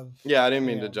ahead of. Yeah, I didn't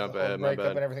mean to jump ahead. My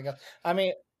bad. And everything else. I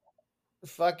mean,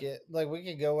 fuck it. Like we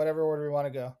can go whatever order we want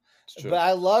to go. But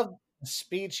I love the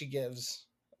speech he gives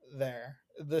there.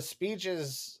 The speech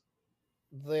is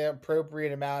the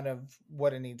appropriate amount of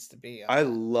what it needs to be. I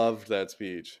loved that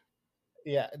speech.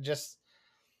 Yeah, just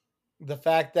the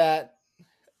fact that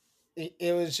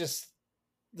it was just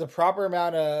the proper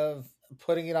amount of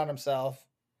putting it on himself,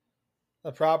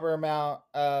 the proper amount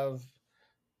of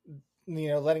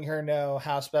letting her know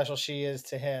how special she is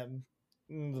to him,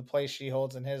 the place she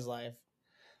holds in his life,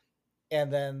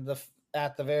 and then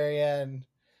at the very end,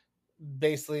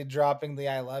 basically dropping the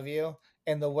 "I love you,"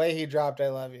 and the way he dropped "I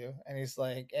love you," and he's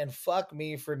like, "And fuck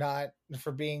me for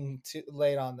being too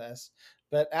late on this,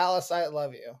 but Alice, I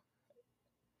love you,"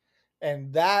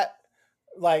 and that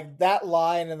like that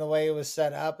line and the way it was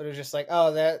set up, it was just like,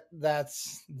 oh,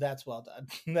 that's well done.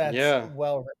 That's Yeah.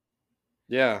 well written.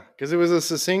 Yeah, because it was a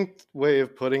succinct way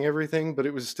of putting everything, but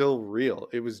it was still real.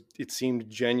 It seemed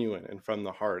genuine and from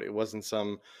the heart. It wasn't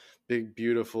some big,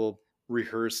 beautiful,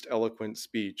 rehearsed, eloquent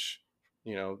speech,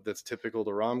 that's typical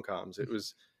to rom-coms. It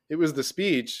was the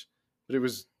speech, but it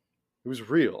was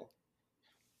real.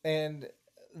 And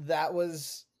that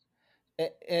was,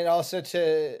 and also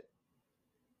to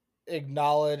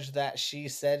acknowledge that she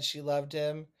said she loved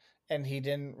him and he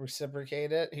didn't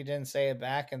reciprocate it. He didn't say it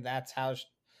back, and that's how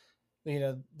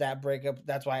that breakup.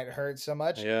 That's why it hurt so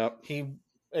much. Yeah. He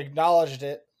acknowledged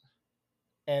it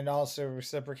and also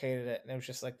reciprocated it, and it was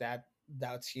just like that.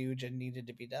 That's huge and needed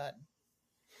to be done.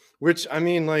 Which, I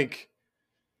mean, like,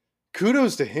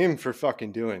 kudos to him for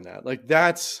fucking doing that. Like,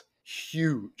 that's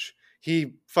huge.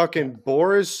 He fucking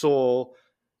bore his soul.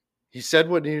 He said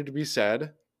what needed to be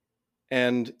said.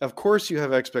 And of course you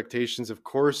have expectations. Of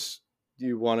course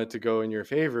you want it to go in your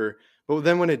favor. But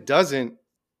then when it doesn't,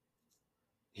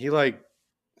 he like,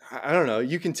 I don't know,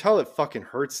 you can tell it fucking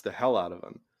hurts the hell out of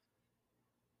him.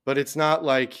 But it's not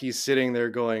like he's sitting there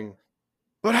going,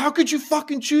 but how could you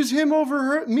fucking choose him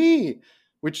over me?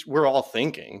 Which we're all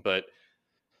thinking, but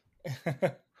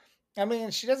I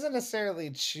mean, she doesn't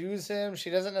necessarily choose him. She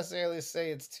doesn't necessarily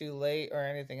say it's too late or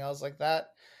anything else like that.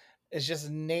 It's just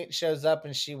Nate shows up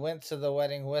and she went to the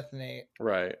wedding with Nate.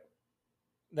 right.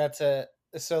 That's a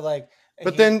so like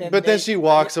But then Nate, she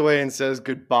walks away and says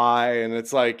goodbye, and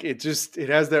it's like it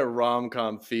has that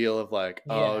rom-com feel of like,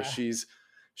 oh, yeah,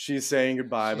 she's saying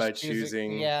goodbye she's by choosing.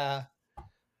 choosing. Yeah,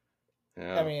 I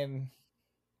Yeah. mean,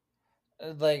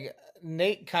 like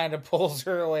Nate kind of pulls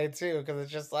her away too because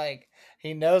it's just like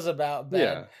he knows about Ben.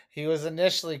 Yeah. He was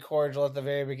initially cordial at the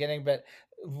very beginning, but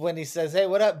when he says, "Hey,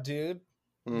 what up, dude?"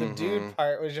 The dude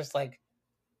part was just like,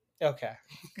 okay,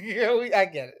 I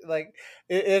get it. Like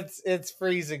it's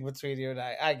freezing between you and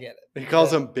I get it. He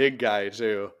calls him big guy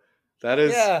too. That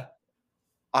is, Yeah,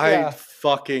 I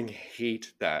fucking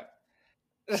hate that.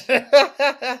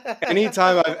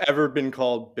 Anytime I've ever been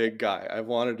called big guy, I've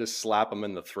wanted to slap him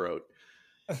in the throat.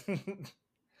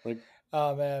 Like,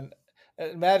 oh man,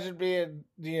 imagine being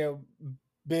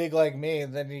big like me,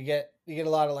 and then you get a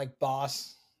lot of like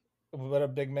boss. What a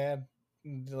big man!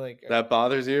 Like that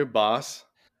bothers you, boss?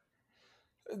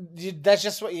 that's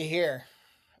just what you hear.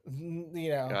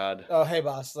 God. Oh hey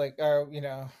boss, like or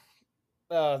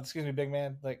oh excuse me, big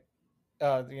man, like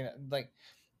like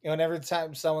and every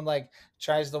time someone like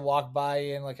tries to walk by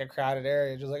you in like a crowded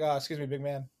area, just like, oh excuse me, big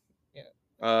man.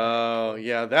 Oh,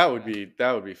 yeah, that would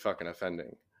be fucking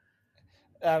offending.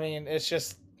 I mean, it's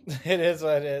just it is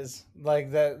what it is.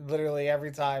 Like that, literally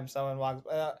every time someone walks,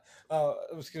 oh,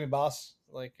 excuse me, boss,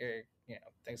 like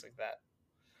things like that.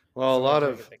 Well,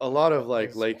 So a lot of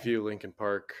like Lakeview, Lincoln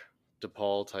Park,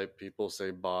 DePaul type people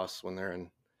say boss when they're in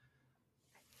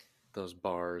those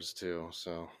bars too.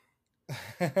 So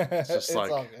it's just it's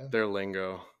like all good. their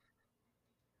lingo.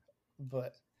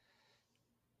 But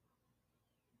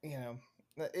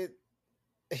it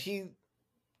he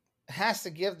has to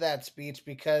give that speech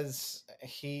because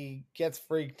he gets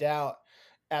freaked out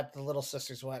at the little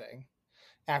sister's wedding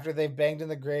after they've banged in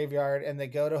the graveyard and they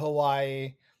go to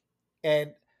Hawaii.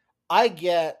 And I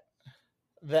get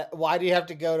that. Why do you have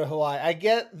to go to Hawaii? I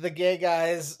get the gay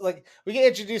guys. Like, we get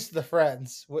introduced to the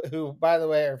friends, who, by the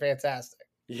way, are fantastic.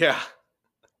 Yeah.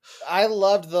 I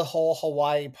loved the whole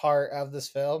Hawaii part of this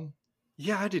film.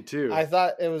 Yeah, I did too. I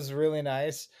thought it was really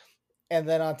nice. And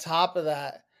then on top of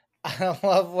that, I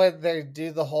love when they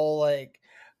do the whole like,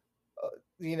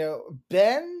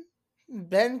 Ben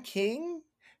King,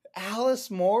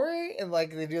 Alice Morey, and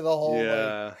like they do the whole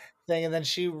like thing, and then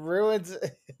she ruins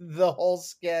the whole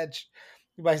sketch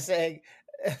by saying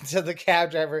to the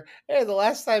cab driver, "Hey, the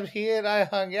last time he and I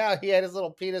hung out, he had his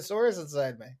little penisaurus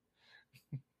inside me."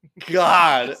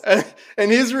 God,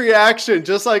 and his reaction,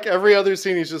 just like every other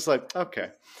scene, he's just like,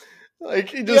 okay, like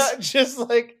he just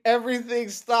like everything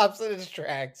stops in its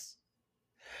tracks.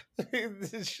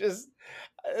 It's just,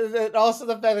 and also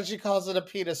the fact that she calls it a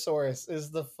penisaurus is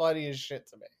the funniest shit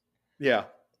to me. Yeah,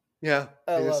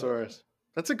 penisaurus.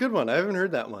 That's a good one. I haven't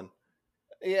heard that one.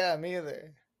 Yeah, me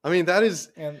either. I mean, that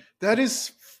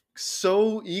is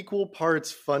so equal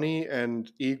parts funny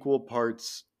and equal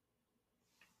parts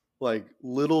like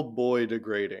little boy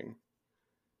degrading.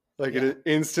 Like it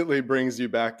instantly brings you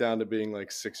back down to being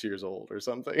like 6 years old or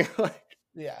something. Like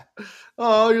Yeah.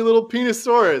 Oh, your little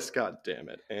penisaurus. God damn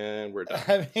it. And we're done.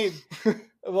 I mean,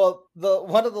 well, the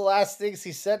one of the last things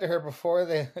he said to her before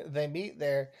they meet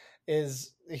there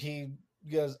is he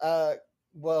goes,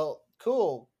 well,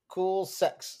 cool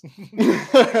sex,"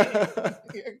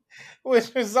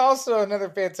 which is also another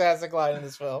fantastic line in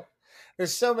this film.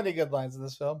 There's so many good lines in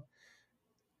this film,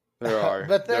 There are.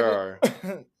 but There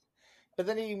then, are. but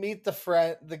then you meet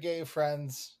the gay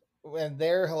friends, and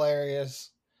they're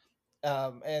hilarious.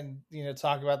 And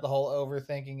talk about the whole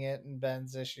overthinking it and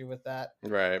Ben's issue with that,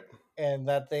 Right. and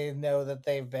that they know that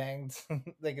they've banged.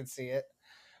 They can see it.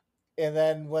 And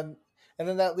then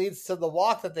that leads to the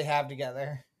walk that they have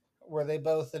together, where they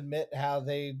both admit how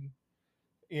they,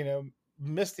 you know,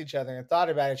 missed each other and thought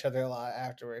about each other a lot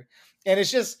afterward. And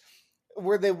it's just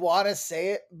where they want to say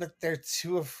it, but they're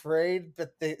too afraid.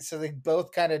 But they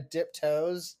both kind of dip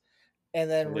toes and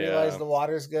then realize Yeah. the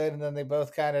water's good, and then they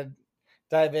both kind of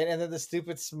dive in, and then the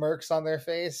stupid smirks on their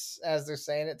face as they're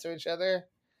saying it to each other.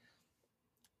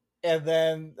 And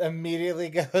then immediately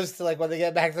goes to, like, when they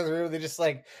get back to the room, they just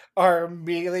like are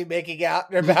immediately making out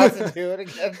and they're about to do it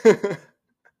again.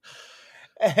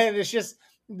 And it's just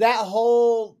that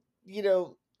whole,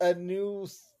 a new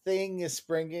thing is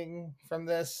springing from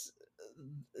this,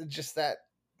 just that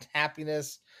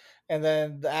happiness. And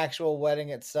then the actual wedding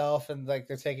itself, and like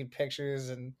they're taking pictures,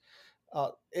 and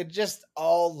it just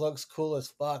all looks cool as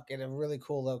fuck in a really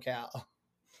cool locale.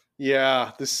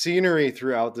 Yeah, the scenery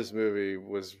throughout this movie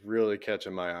was really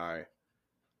catching my eye.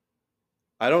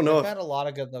 I don't know They've if had a lot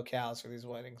of good locales for these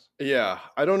weddings. Yeah,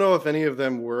 I don't know if any of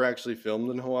them were actually filmed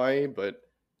in Hawaii, but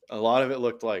a lot of it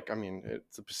looked like, I mean,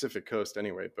 it's the Pacific Coast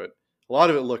anyway, but a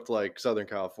lot of it looked like Southern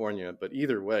California. But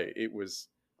either way, it was,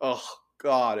 oh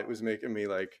God, it was making me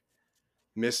like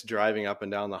miss driving up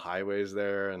and down the highways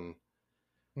there and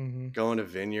Mm-hmm. going to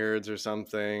vineyards or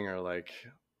something, or like,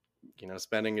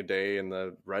 spending a day in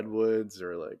the redwoods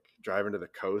or like driving to the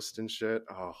coast and shit.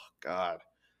 Oh God.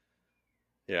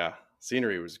 Yeah,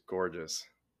 scenery was gorgeous.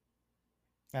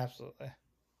 Absolutely.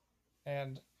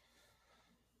 And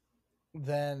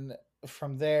then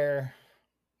from there,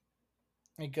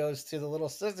 it goes to the little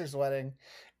sister's wedding,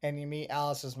 and you meet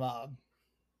Alice's mom.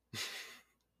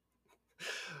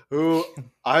 Who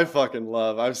I fucking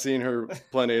love. I've seen her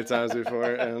plenty of times before,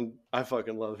 and I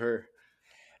fucking love her.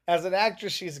 As an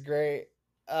actress, she's great.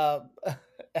 Um,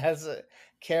 as a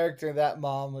character, that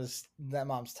mom's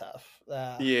tough.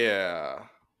 Yeah.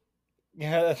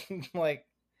 Yeah, like,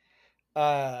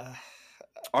 uh,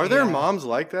 Are there yeah. moms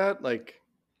like that? Like,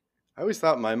 I always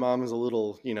thought my mom was a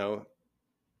little,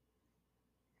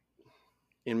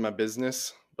 in my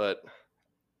business, but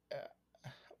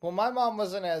Well, my mom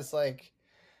wasn't as like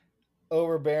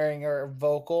overbearing or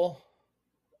vocal,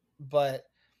 but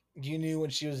you knew when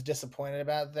she was disappointed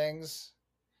about things.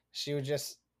 She would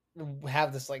just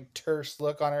have this like terse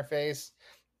look on her face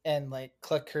and like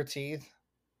click her teeth,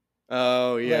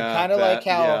 oh like yeah, kind of like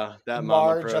how that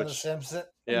mom approach.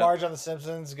 Yeah. Marge on the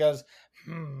Simpsons goes,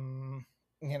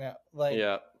 like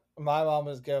Yeah. my mom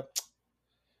would go,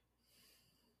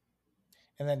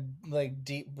 and then like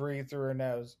deep breathe through her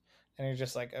nose, and you're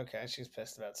just like, okay, she's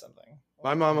pissed about something. My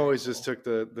Like, mom very always cool. just took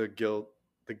the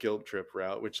guilt trip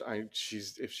route, which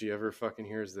she's if she ever fucking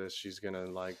hears this, she's gonna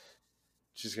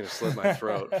slit my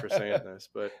throat for saying this,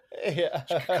 but Yeah.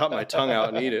 she could cut my tongue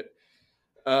out and eat it.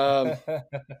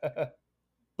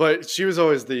 But she was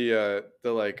always the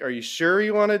like, are you sure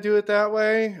you want to do it that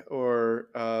way, or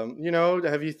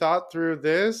have you thought through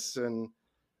this? And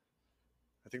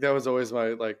I think that was always my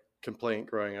like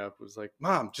complaint growing up, was like,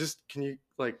 Mom, just can you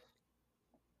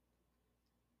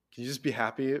just be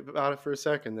happy about it for a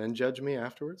second, then judge me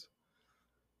afterwards?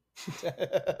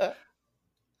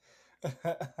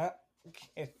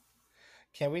 can,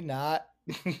 can we not,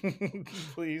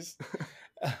 please?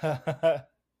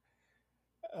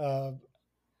 um,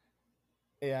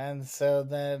 yeah, and so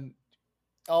then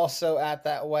also at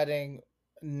that wedding,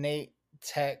 Nate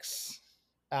texts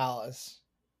Alice,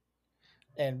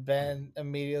 and Ben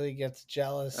immediately gets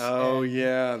jealous, Oh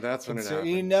yeah, that's when and it so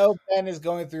happens. Ben is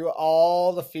going through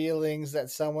all the feelings that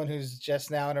someone who's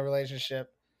just now in a relationship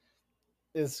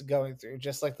is going through.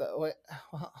 Just like the what?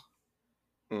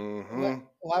 Mm-hmm.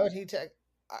 Why would he text?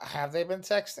 Have they been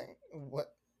texting? What?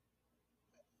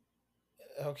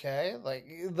 Okay,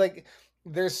 like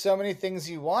there's so many things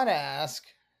you want to ask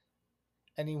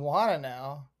and you want to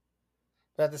know,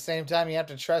 but at the same time you have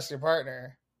to trust your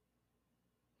partner.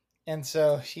 And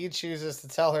so he chooses to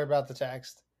tell her about the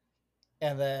text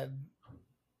and then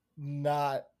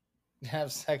not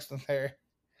have sex with her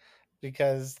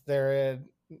because they're in,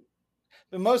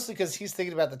 but mostly because he's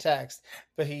thinking about the text,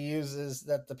 but he uses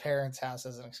that the parents' house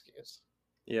as an excuse.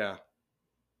 Yeah.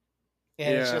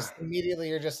 And it's Yeah. just immediately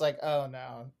you're just like, oh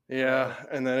no, Yeah. like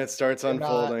And then it starts you're not,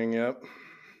 unfolding. Yep.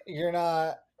 you're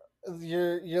not,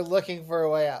 you're looking for a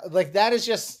way out. Like that is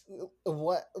just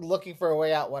what looking for a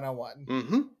way out 101.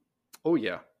 Mm-hmm. Oh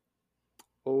yeah.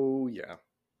 Oh yeah.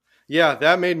 Yeah,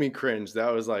 that made me cringe.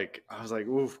 That was like, I was like,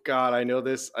 oof, God, I know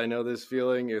this. I know this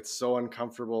feeling. It's so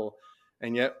uncomfortable.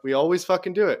 And yet we always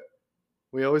fucking do it.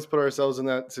 We always put ourselves in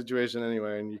that situation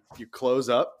anyway. And you close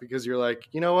up because you're like,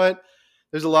 you know what?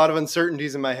 There's a lot of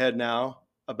uncertainties in my head now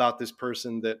about this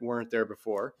person that weren't there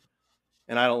before.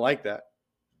 And I don't like that.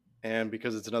 And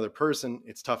because it's another person,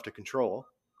 it's tough to control.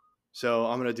 So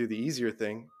I'm going to do the easier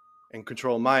thing and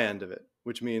control my end of it,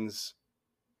 which means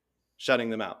shutting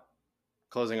them out,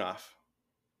 closing off.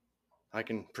 I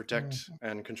can protect Mhm.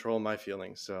 and control my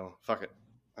feelings. So fuck it.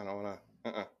 I don't want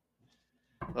to.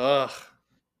 Ugh.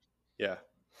 Yeah.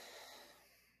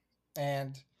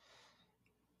 And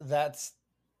that's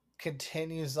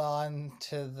continues on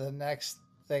to the next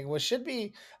thing, which should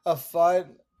be a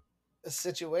fun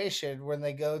situation when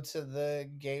they go to the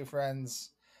gay friends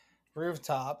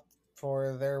rooftop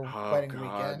for their Oh wedding God,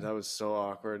 weekend. that was so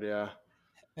awkward. Yeah.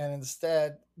 And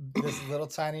instead, this little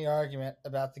tiny argument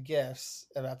about the gifts,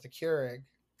 about the Keurig,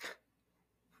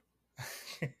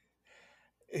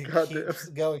 it God damn. keeps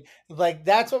going. Like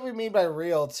that's what we mean by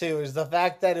real too, is the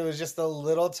fact that it was just a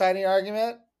little tiny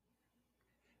argument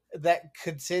that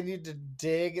continued to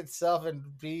dig itself and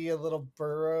be a little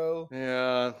burrow.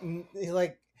 Yeah.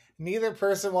 Like neither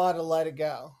person wanted to let it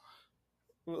go.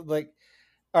 Like,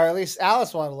 or at least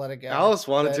Alice wanted to let it go. Alice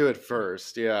wanted But to at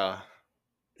first. Yeah.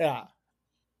 yeah.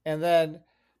 And then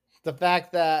the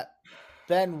fact that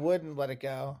Ben wouldn't let it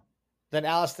go, then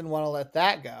Alice didn't want to let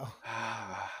that go.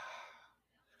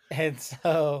 And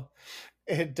so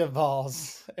it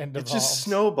devolves and It just devolves.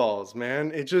 snowballs,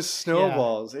 man. It just Yeah.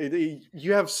 snowballs.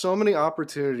 You have so many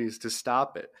opportunities to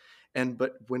stop it, and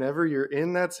but whenever you're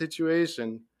in that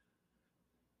situation,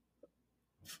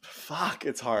 fuck,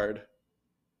 it's hard.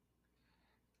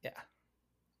 Yeah.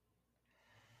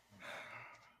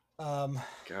 Um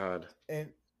God,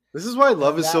 and this is why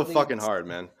love and is so that fucking leads hard,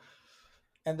 man.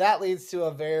 to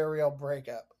a very real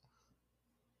breakup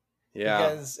Yeah.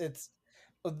 because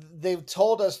they've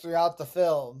told us throughout the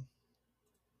film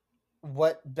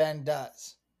what Ben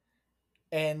does.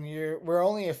 And we're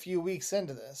only a few weeks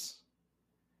into this.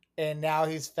 And now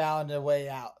he's found a way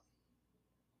out.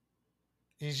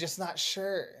 He's just not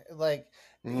sure. Like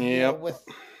Yep.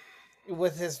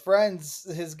 with his friends,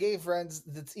 his gay friends,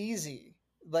 it's easy.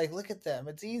 Like look at them.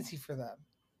 It's easy for them.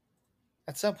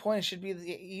 At some point it should be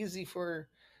easy for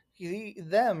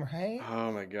them, right?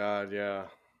 Oh my God. Yeah.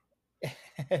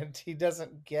 And he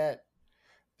doesn't get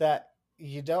that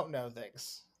you don't know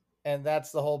things. And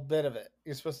that's the whole bit of it.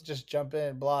 You're supposed to just jump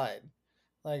in blind.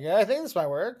 Like, I think this might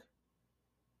work.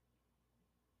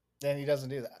 And he doesn't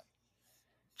do that.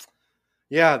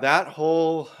 Yeah. That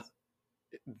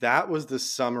was the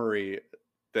summary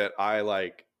that I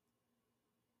like.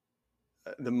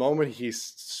 The moment he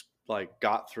like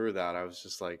got through that, I was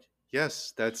just like,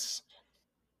 yes, that's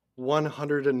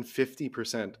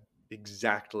 150%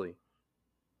 exactly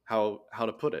how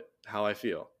to put it, how I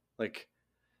feel. Like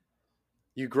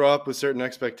you grow up with certain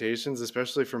expectations,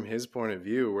 especially from his point of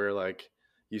view, where like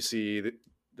you see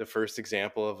the first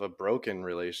example of a broken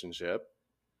relationship,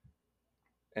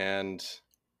 and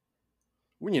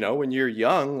when you're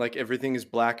young, like everything is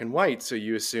black and white, so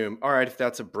you assume, all right, if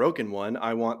that's a broken one,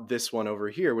 I want this one over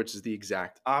here, which is the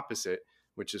exact opposite,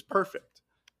 which is perfect.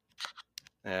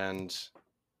 And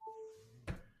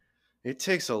it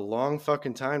takes a long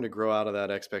fucking time to grow out of that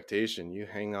expectation. You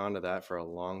hang on to that for a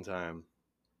long time.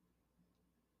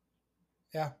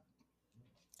 Yeah.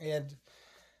 And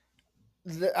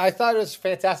I thought it was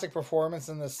fantastic performance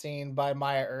in the scene by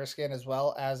Maya Erskine as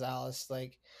well as Alice,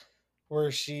 like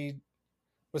where she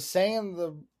was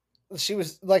saying she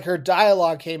was like her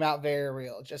dialogue came out very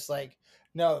real, just like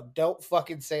no, don't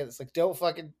fucking say this, like don't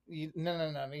fucking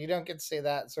no, you don't get to say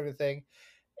that sort of thing.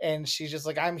 And she's just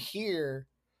like, I'm here,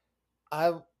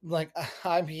 I'm like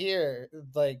I'm here,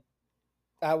 like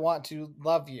I want to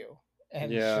love you.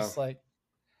 And it's Yeah. just like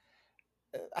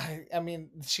I mean,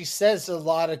 she says a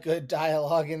lot of good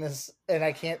dialogue in this, and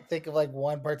I can't think of like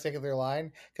one particular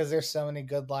line because there's so many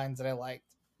good lines that I liked.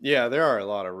 Yeah, there are a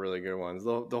lot of really good ones.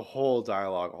 The whole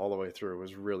dialogue all the way through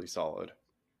was really solid.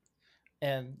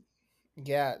 And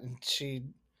yeah,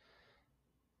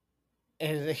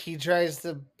 and he tries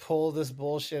to pull this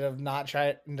bullshit of not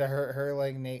trying to hurt her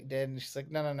like Nate did, and she's like,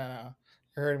 no,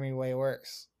 you're hurting me way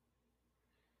worse.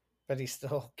 But he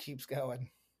still keeps going.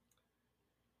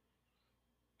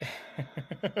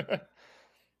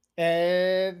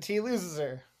 and he loses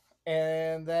her.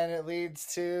 And then it leads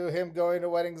to him going to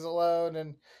weddings alone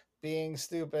and being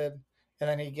stupid. And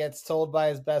then he gets told by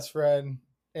his best friend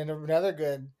in another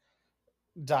good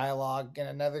dialogue and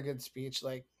another good speech,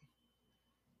 like,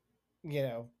 you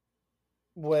know,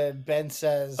 when Ben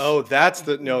says, Oh, that's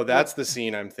the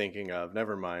scene I'm thinking of.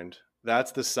 Never mind.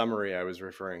 That's the summary I was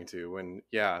referring to when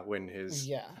yeah,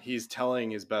 he's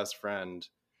telling his best friend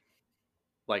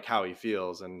like how he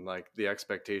feels and like the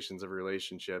expectations of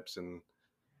relationships and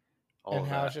all and of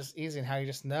how that. it's just easy and how you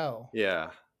just know. Yeah.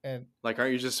 And Like,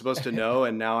 aren't you just supposed to know?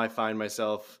 And now I find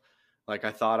myself like,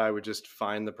 I thought I would just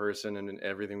find the person and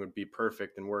everything would be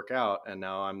perfect and work out. And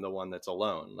now I'm the one that's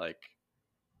alone. Like,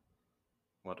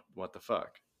 what the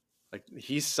fuck? Like,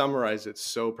 he summarized it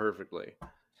so perfectly.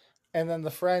 and then the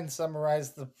friend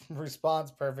summarized the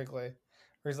response perfectly.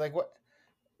 Where he's like, "What?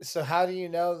 So how do you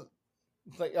know?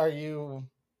 Like, are you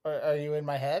in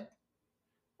my head?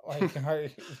 Like, are you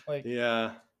like?"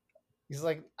 Yeah. He's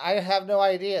like, "I have no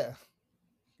idea."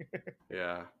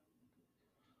 Yeah.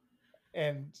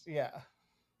 And yeah,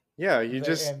 Yeah. and he's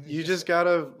You just just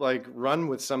gotta like run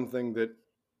with something that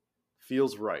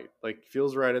feels right. Like,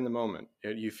 feels right in the moment.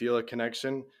 You feel a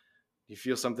connection, you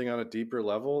feel something on a deeper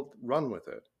level, run with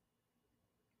it.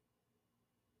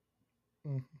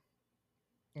 Mhm.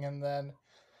 And then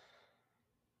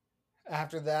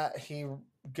after that, he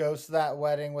goes to that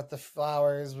wedding with the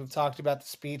flowers. We've talked about the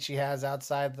speech he has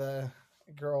outside the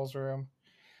girls' room.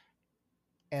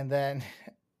 And then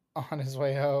on his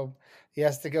way home, he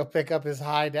has to go pick up his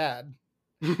high dad,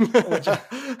 which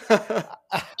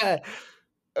I,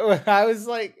 I was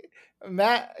like,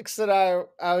 Max and I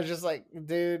was just like,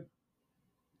 dude,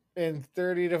 in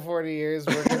 30 to 40 years,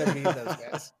 we're going to be those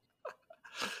guys.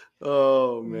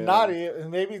 Oh Not man.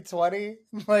 even, maybe 20.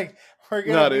 Like, we're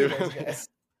going to Not be even. those guys.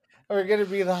 We're going to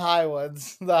be the high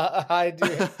ones, the high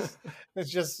dudes. It's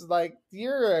just like,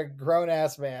 you're a grown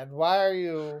ass man. Why are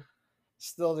you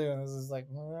still doing this? It's like,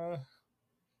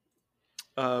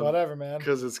 whatever, man.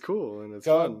 Because it's cool and it's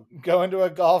Go fun. go into a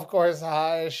golf course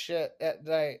high as shit at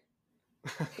night.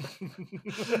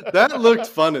 That looked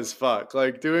fun as fuck.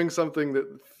 Like doing something that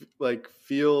like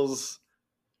feels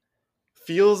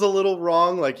a little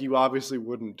wrong. Like you obviously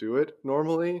wouldn't do it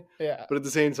normally, Yeah. but at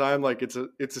the same time, like it's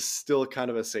a still kind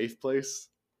of a safe place.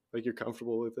 Like you're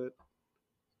comfortable with it.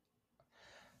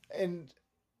 And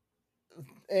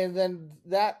then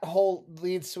that whole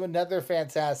leads to another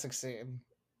fantastic scene,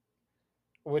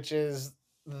 which is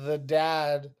the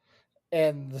dad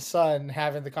and the son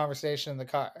having the conversation in the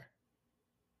car.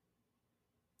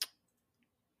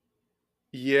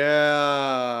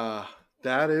 Yeah,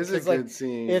 that is a Because like good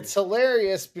scene. it's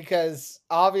hilarious because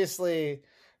obviously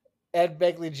Ed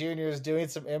Begley Jr. is doing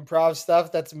some improv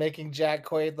stuff that's making Jack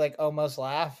Quaid like almost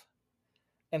laugh.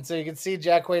 And so you can see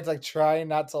Jack Quaid's like trying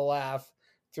not to laugh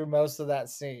through most of that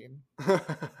scene.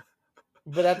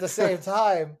 But at the same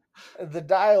time, the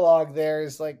dialogue there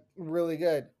is like really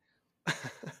good.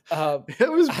 It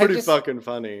was I pretty just fucking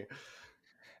funny.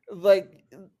 like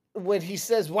when he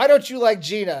says, "Why don't you like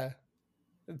Gina?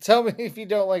 Tell me if you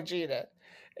don't like Gina."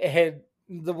 And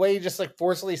the way he just like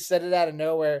forcefully said it out of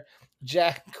nowhere,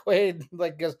 Jack Quaid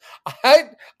like goes, I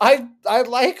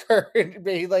like her," and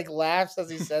he like laughs as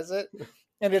he says it.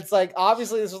 And it's like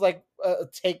obviously this was like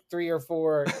take 3 or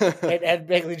 4, and Ed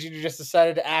Begley Jr. just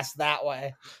decided to ask that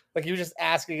way. Like he was just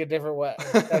asking a different way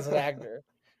as an actor,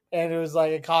 and it was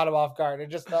like it caught him off guard. It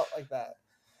just felt like that.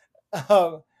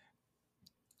 Um,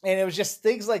 and it was just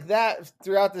things like that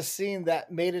throughout the scene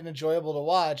that made it enjoyable to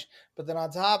watch. But then on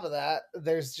top of that,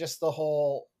 there's just the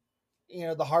whole,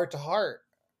 the heart to heart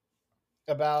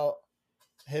about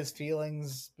his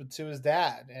feelings to his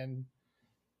dad and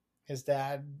his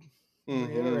dad Hmm.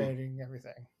 reiterating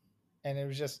everything. And it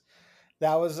was just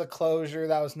that was a closure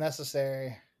that was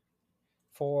necessary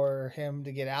for him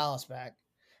to get Alice back.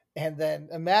 And then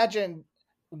imagine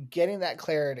getting that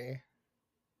clarity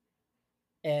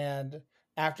and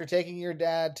after taking your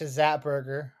dad to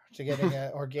Zapburger to getting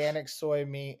an organic soy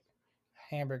meat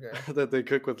hamburger, That they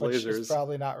cook with which is lasers.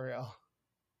 probably not real.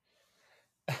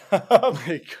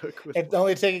 They cook with And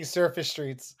only taking surface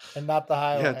streets and not the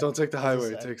Yeah, highway, don't take the as he highway,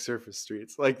 said. take surface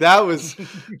streets. Like that was that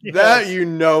Yes. you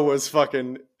know was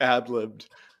fucking ad-libbed.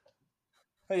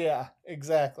 Yeah,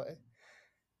 exactly.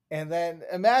 And then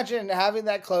imagine having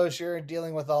that closure and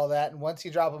dealing with all that. And once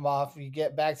you drop them off, you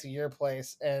get back to your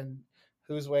place and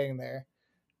who's waiting there?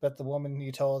 But the woman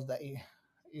you told that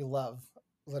you love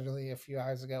literally a few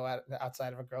hours ago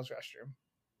outside of a girl's restroom,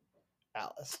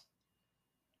 Alice.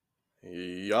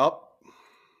 Yup.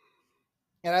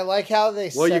 And I like how they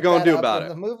What you set gonna that do up about in it?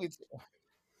 the movie too.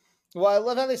 Well, I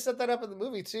love how they set that up in the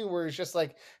movie too, where it's just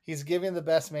like he's giving the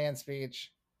best man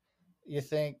speech. You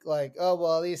think like, oh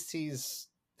well, at least he's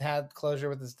had closure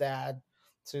with his dad,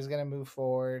 so he's gonna move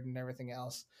forward and everything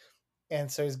else.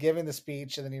 And so he's giving the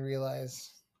speech, and then he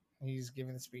realized he's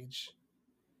giving the speech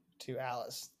to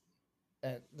Alice,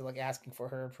 and like asking for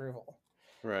her approval.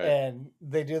 Right. And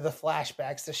they do the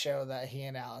flashbacks to show that he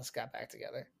and Alice got back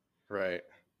together. Right.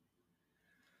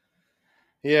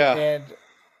 Yeah. And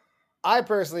I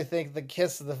personally think the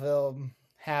kiss of the film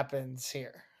happens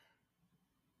here.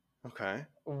 Okay.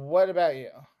 What about you?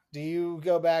 Do you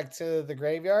go back to the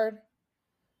graveyard,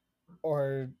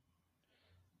 or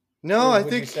No, or I would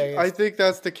you think say I it's think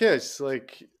that's the kiss.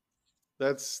 Like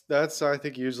that's I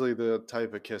think usually the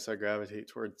type of kiss I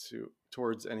gravitate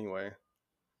towards anyway.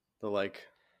 The like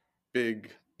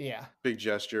big yeah, big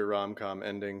gesture rom-com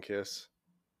ending kiss.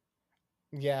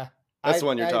 yeah? That's the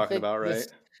one you're I talking think about, right? this.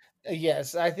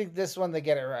 Yes, I think this one they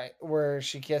get it right, where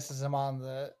she kisses him on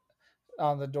the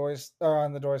doors or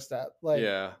on the doorstep.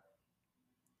 Yeah.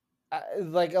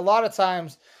 Like a lot of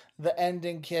times, the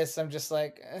ending kiss, I'm just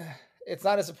like, it's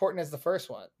not as important as the first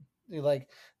one. Like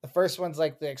the first one's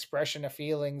like the expression of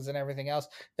feelings and everything else.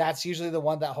 That's usually the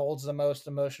one that holds the most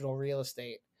emotional real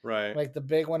estate. Right. Like the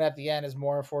big one at the end is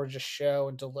more for just show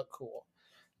and to look cool.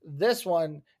 This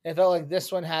one, it felt like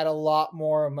this one had a lot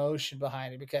more emotion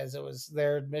behind it because it was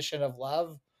their admission of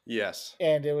love, Yes.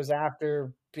 and it was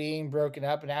after being broken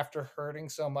up and after hurting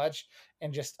so much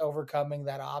and just overcoming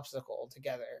that obstacle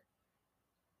together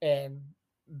and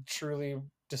truly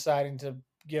deciding to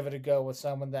give it a go with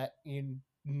someone that you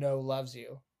know loves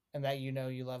you and that you know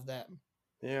you love them.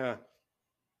 Yeah.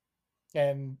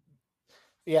 And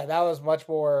yeah, that was much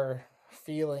more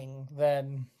feeling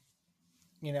than,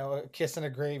 a kiss in a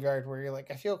graveyard where you're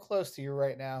like, I feel close to you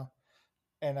right now.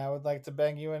 And I would like to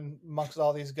bang you in amongst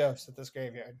all these ghosts at this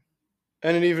graveyard.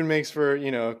 And it even makes for,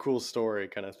 a cool story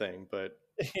kind of thing, but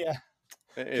Yeah.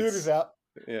 Cooter's it's out.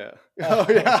 yeah. Oh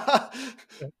yeah.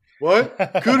 What?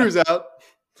 Cooter's out.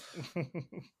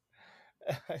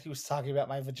 He was talking about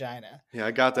my vagina. Yeah,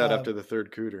 I got that after the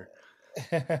third cooter.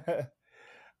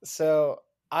 So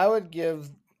I would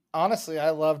honestly, I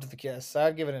loved the kiss.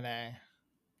 I'd give it an A.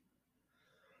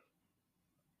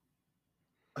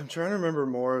 I'm trying to remember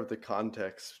more of the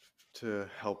context to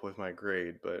help with my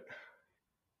grade, but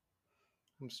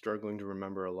I'm struggling to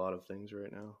remember a lot of things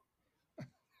right now.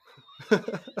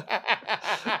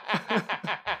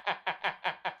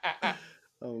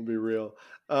 I'll be real.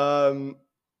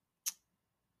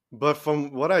 But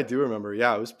from what I do remember,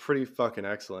 yeah, it was pretty fucking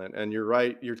excellent. And you're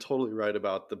right. You're totally right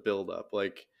about the build-up.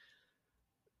 Like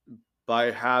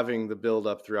by having the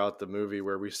build-up throughout the movie,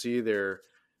 where we see their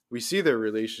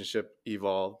relationship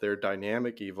evolve, their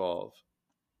dynamic evolve.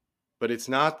 But it's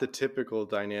not the typical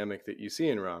dynamic that you see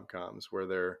in rom-coms, where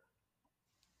they're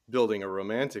building a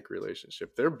romantic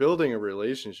relationship. They're building a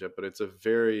relationship, but it's a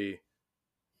very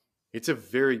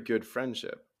good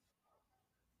friendship.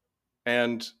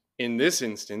 And in this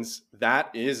instance,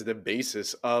 that is the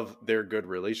basis of their good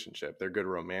relationship, their good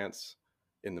romance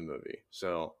in the movie.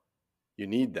 So you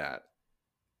need that.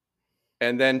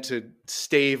 And then to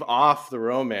stave off the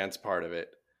romance part of it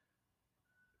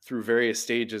through various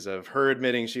stages of her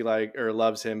admitting she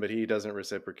loves him, but he doesn't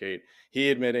reciprocate. He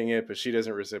admitting it, but she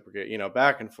doesn't reciprocate,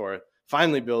 back and forth,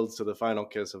 finally builds to the final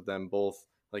kiss of them both,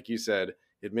 like you said,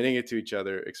 admitting it to each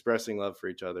other, expressing love for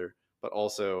each other, but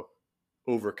also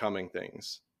overcoming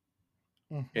things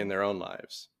in their own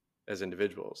lives as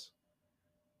individuals.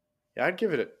 Yeah, I'd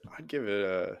give it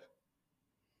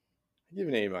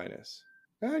an A minus.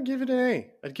 I'd give it an A.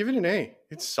 I'd give it an A.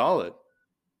 It's solid.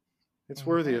 It's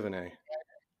worthy of an A.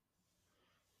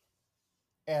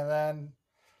 And then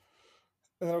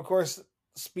of course,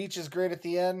 speech is great at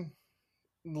the end.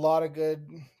 A lot of good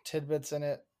tidbits in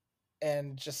it,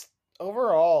 and just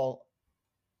overall,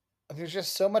 there's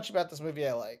just so much about this movie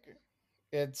I like.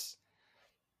 It's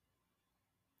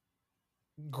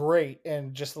great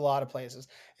in just a lot of places.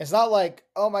 It's not like,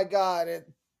 oh my god, it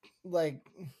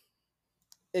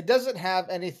doesn't have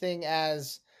anything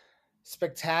as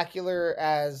spectacular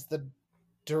as the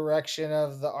direction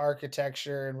of the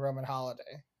architecture in Roman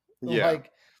Holiday. Yeah.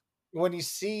 Like when you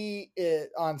see it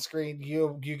on screen,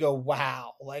 you go,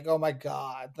 wow, like, oh my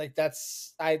god, like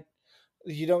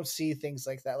you don't see things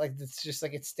like that. Like it's just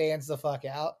like it stands the fuck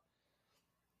out.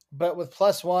 But with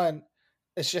plus one,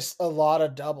 it's just a lot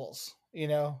of doubles,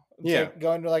 Yeah. Like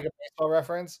going to like a baseball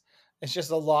reference, it's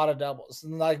just a lot of doubles.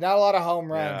 And like not a lot of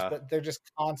home runs, but they're just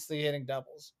constantly hitting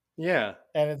doubles. Yeah.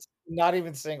 And it's not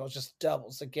even singles, just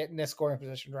doubles to get in a scoring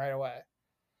position right away.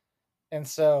 And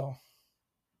so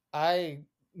I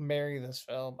marry this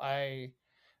film. I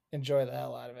enjoy the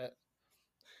hell out of it.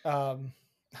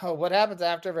 What happens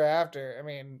after? I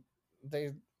mean,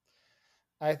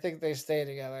 I think they stay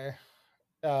together.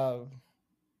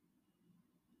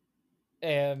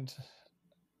 And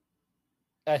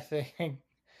I think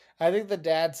I think the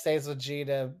dad stays with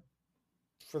Gina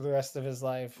for the rest of his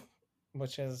life,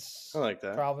 which I is like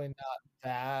that. probably not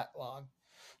that long.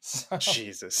 So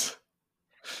Jesus.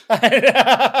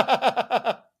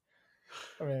 I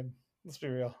mean, let's be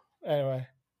real. Anyway,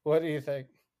 what do you think?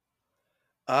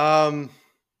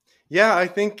 Yeah, I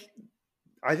think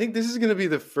this is gonna be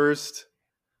the first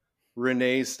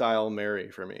Renee style Mary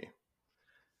for me.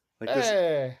 Like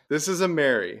Hey, this is a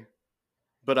Mary,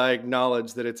 but I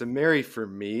acknowledge that it's a Mary for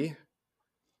me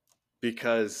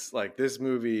because like this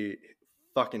movie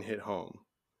fucking hit home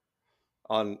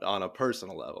on a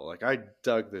personal level. Like I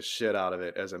dug the shit out of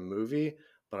it as a movie,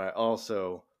 but I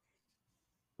also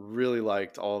really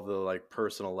liked all the like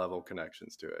personal level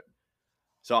connections to it.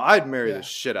 So I'd marry the yeah.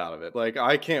 shit out of it. Like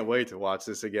I can't wait to watch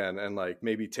this again and like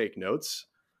maybe take notes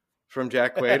from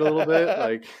Jack Quaid a little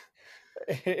bit.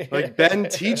 Like Ben,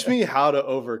 teach me how to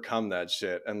overcome that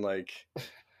shit and like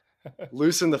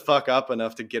loosen the fuck up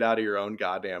enough to get out of your own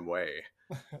goddamn way.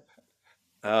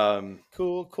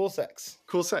 Cool sex.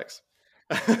 Cool sex.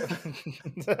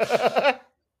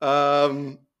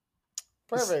 um,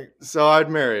 Perfect. so I'd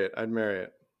marry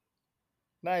it.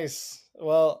 Nice.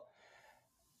 Well,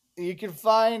 you can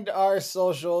find our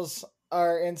socials.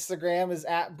 Our Instagram is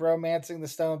at Bromancing the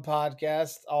Stone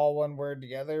Podcast, all one word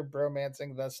together,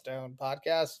 Bromancing the Stone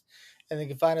Podcast. And you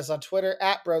can find us on Twitter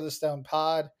at Bro the Stone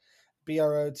Pod,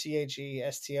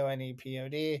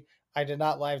 BROTHESTONEPOD. I did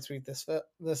not live tweet this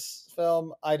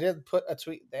film. I did put a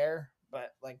tweet there,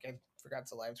 but like I forgot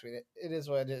to live tweet it. It is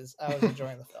what it is. I was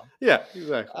enjoying the film. Yeah,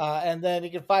 exactly. And then you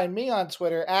can find me on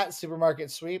Twitter at Supermarket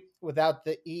Sweep without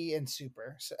the E in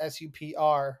super. So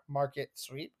SUPR Market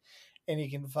Sweep. And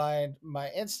you can find my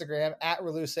Instagram at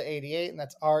Relusa88, and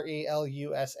that's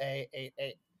RELUSA88.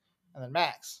 And then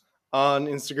Max. On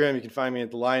Instagram, you can find me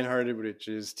at The Lionhearted, which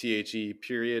is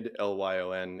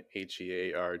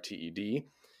THE_LYONHEARTED.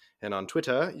 And on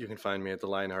Twitter, you can find me at The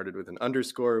Lionhearted with an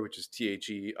underscore, which is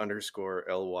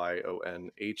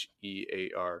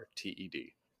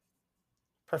THE_LYONHEARTED.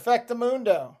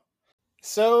 Perfectamundo.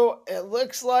 So it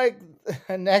looks like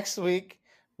next week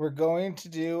we're going to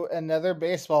do another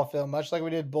baseball film, much like we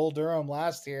did Bull Durham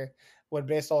last year when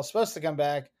baseball was supposed to come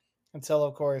back until,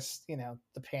 of course,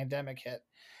 the pandemic hit.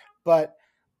 But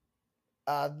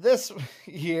this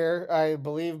year, I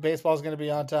believe baseball is going to be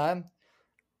on time.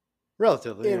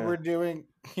 Relatively, And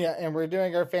yeah. we're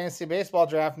doing our fantasy baseball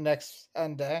draft next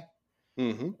Sunday.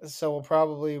 Mm-hmm. So we'll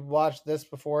probably watch this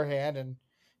beforehand and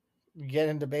get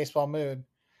into baseball mood.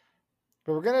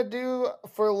 But we're gonna do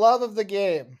For Love of the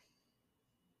Game,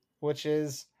 which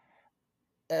is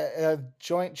a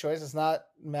joint choice. It's not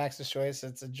Max's choice;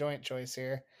 it's a joint choice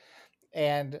here,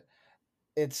 and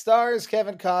it stars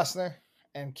Kevin Costner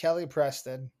and Kelly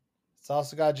Preston. It's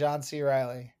also got John C.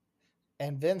 Reilly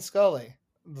and Vin Scully,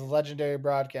 the legendary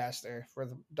broadcaster for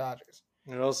the Dodgers.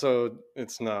 And also,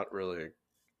 it's not really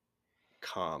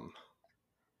calm.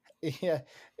 Yeah,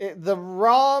 the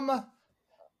ROM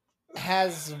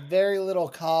has very little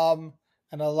calm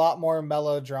and a lot more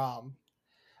melodrama,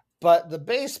 but the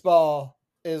baseball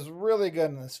is really good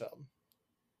in this film.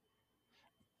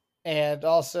 And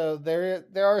also there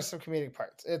are some comedic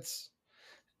parts. It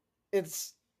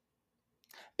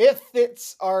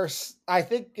fits our I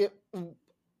think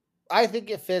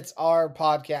it fits our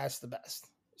podcast the best.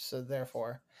 So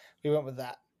therefore, we went with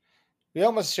that. We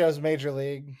almost chose Major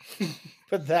League,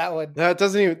 but that would That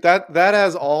doesn't even that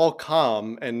has all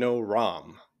calm and no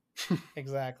rom.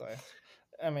 exactly.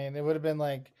 I mean, it would have been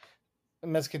like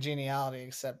Miss Congeniality,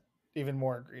 except even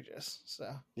more egregious.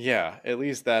 So Yeah, at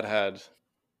least that had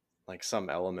like some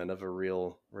element of a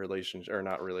real relationship, or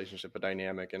not relationship, but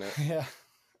dynamic in it. yeah,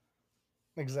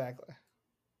 exactly.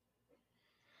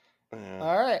 Yeah.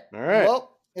 All right. All right.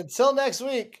 Well, until next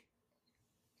week,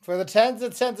 for the tens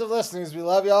and tens of listeners, we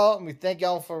love y'all and we thank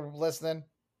y'all for listening.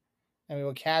 And we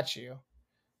will catch you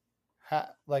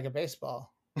like a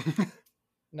baseball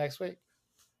next week.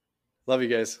 Love you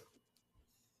guys.